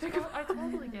get graphic. I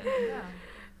totally get it. Yeah.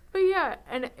 But yeah,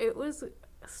 and it was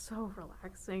so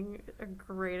relaxing, a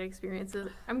great experience.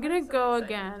 I'm gonna I'm so go excited.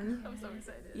 again. I'm so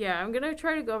excited. Yeah, I'm gonna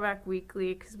try to go back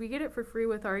weekly because we get it for free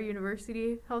with our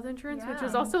university health insurance, which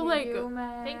is Yeah. also like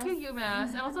Thank you, UMass.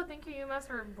 And also thank you, UMass,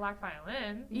 for Black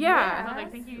Violin. Yeah. So,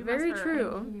 like, thank you, UMass, Very for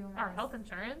true. our health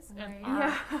insurance and Right. our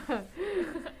yeah.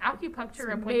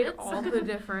 acupuncture It's made appointments. all the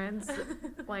difference.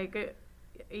 Like,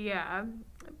 yeah.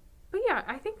 But yeah,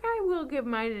 I think I will give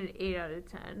mine an 8 out of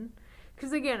 10.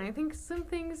 Because again, I think some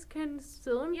things can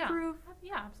still Yeah. improve.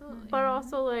 Yeah, absolutely. But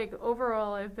also, like,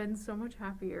 overall, I've been so much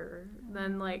happier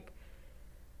than, like,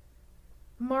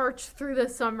 March through the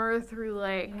summer through,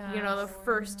 like, you know, the Yes.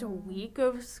 first week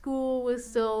of school was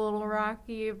still a little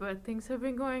rocky, but things have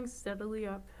been going steadily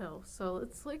uphill. So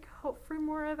let's, like, hope for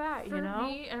more of that, For you know?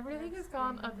 me, everything has That's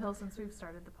gone great. uphill since we've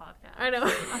started the podcast. I know.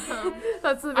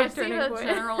 That's the big I've seen turning a point.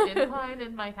 general incline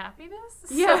in my happiness.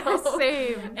 Yeah, so-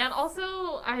 same. And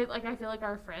also, I feel like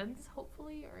our friends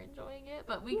hopefully are enjoying it.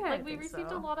 But we Yeah, I we think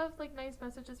received so. a lot of like nice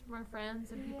messages from our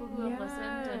friends and people who have listened.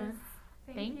 And Yes.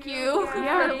 Thank you.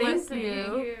 Yeah, for thank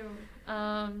listening. you.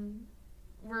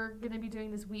 we're going to be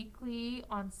doing this weekly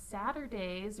on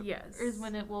Saturdays. Yes. Is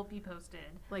when it will be posted.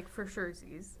 Like for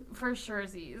surezies. For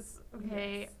surezies,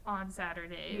 okay, Yes. on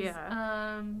Saturdays.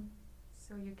 Yeah.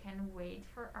 So you can wait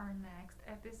for our next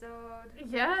episode.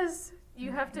 Yes,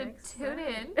 you have to Next tune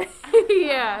in.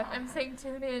 Yeah. I'm saying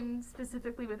tune in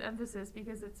specifically with emphasis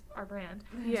because it's our brand.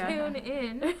 Yeah. Tune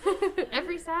in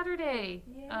every Saturday.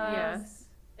 Yes.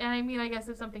 And I mean, I guess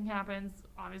if something happens,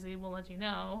 obviously we'll let you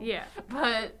know. Yeah.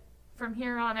 But from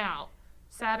here on out,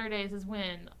 Saturdays is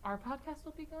when our podcast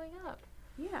will be going up.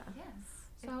 Yeah.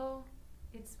 Yes. So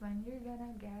It's when you're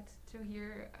gonna get to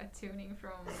hear a tuning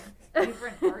from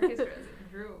different orchestras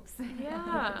and groups.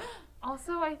 yeah.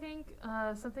 Also, I think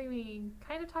something we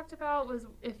kind of talked about was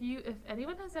if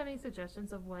anyone has any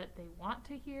suggestions of what they want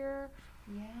to hear,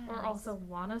 Yes. or also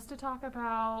want us to talk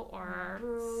about, or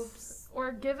groups,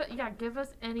 or give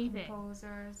us anything.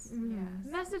 composers. Mm.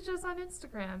 Yes. Message us on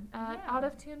Instagram at Yeah. Out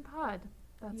of Tune Pod.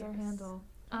 That's our Yes. handle.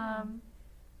 Yeah.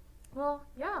 Well,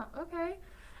 yeah, okay.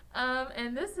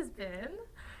 And this has been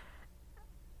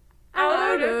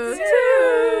Out of Tune.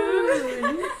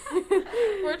 Tune.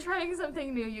 We're trying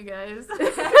something new, you guys.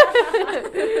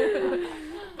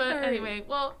 But Alright. anyway,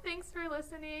 well, thanks for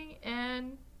listening,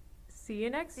 and See you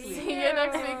next week. see you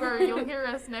next week, or you'll hear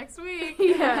us next week.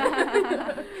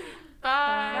 Yeah.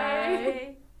 Bye.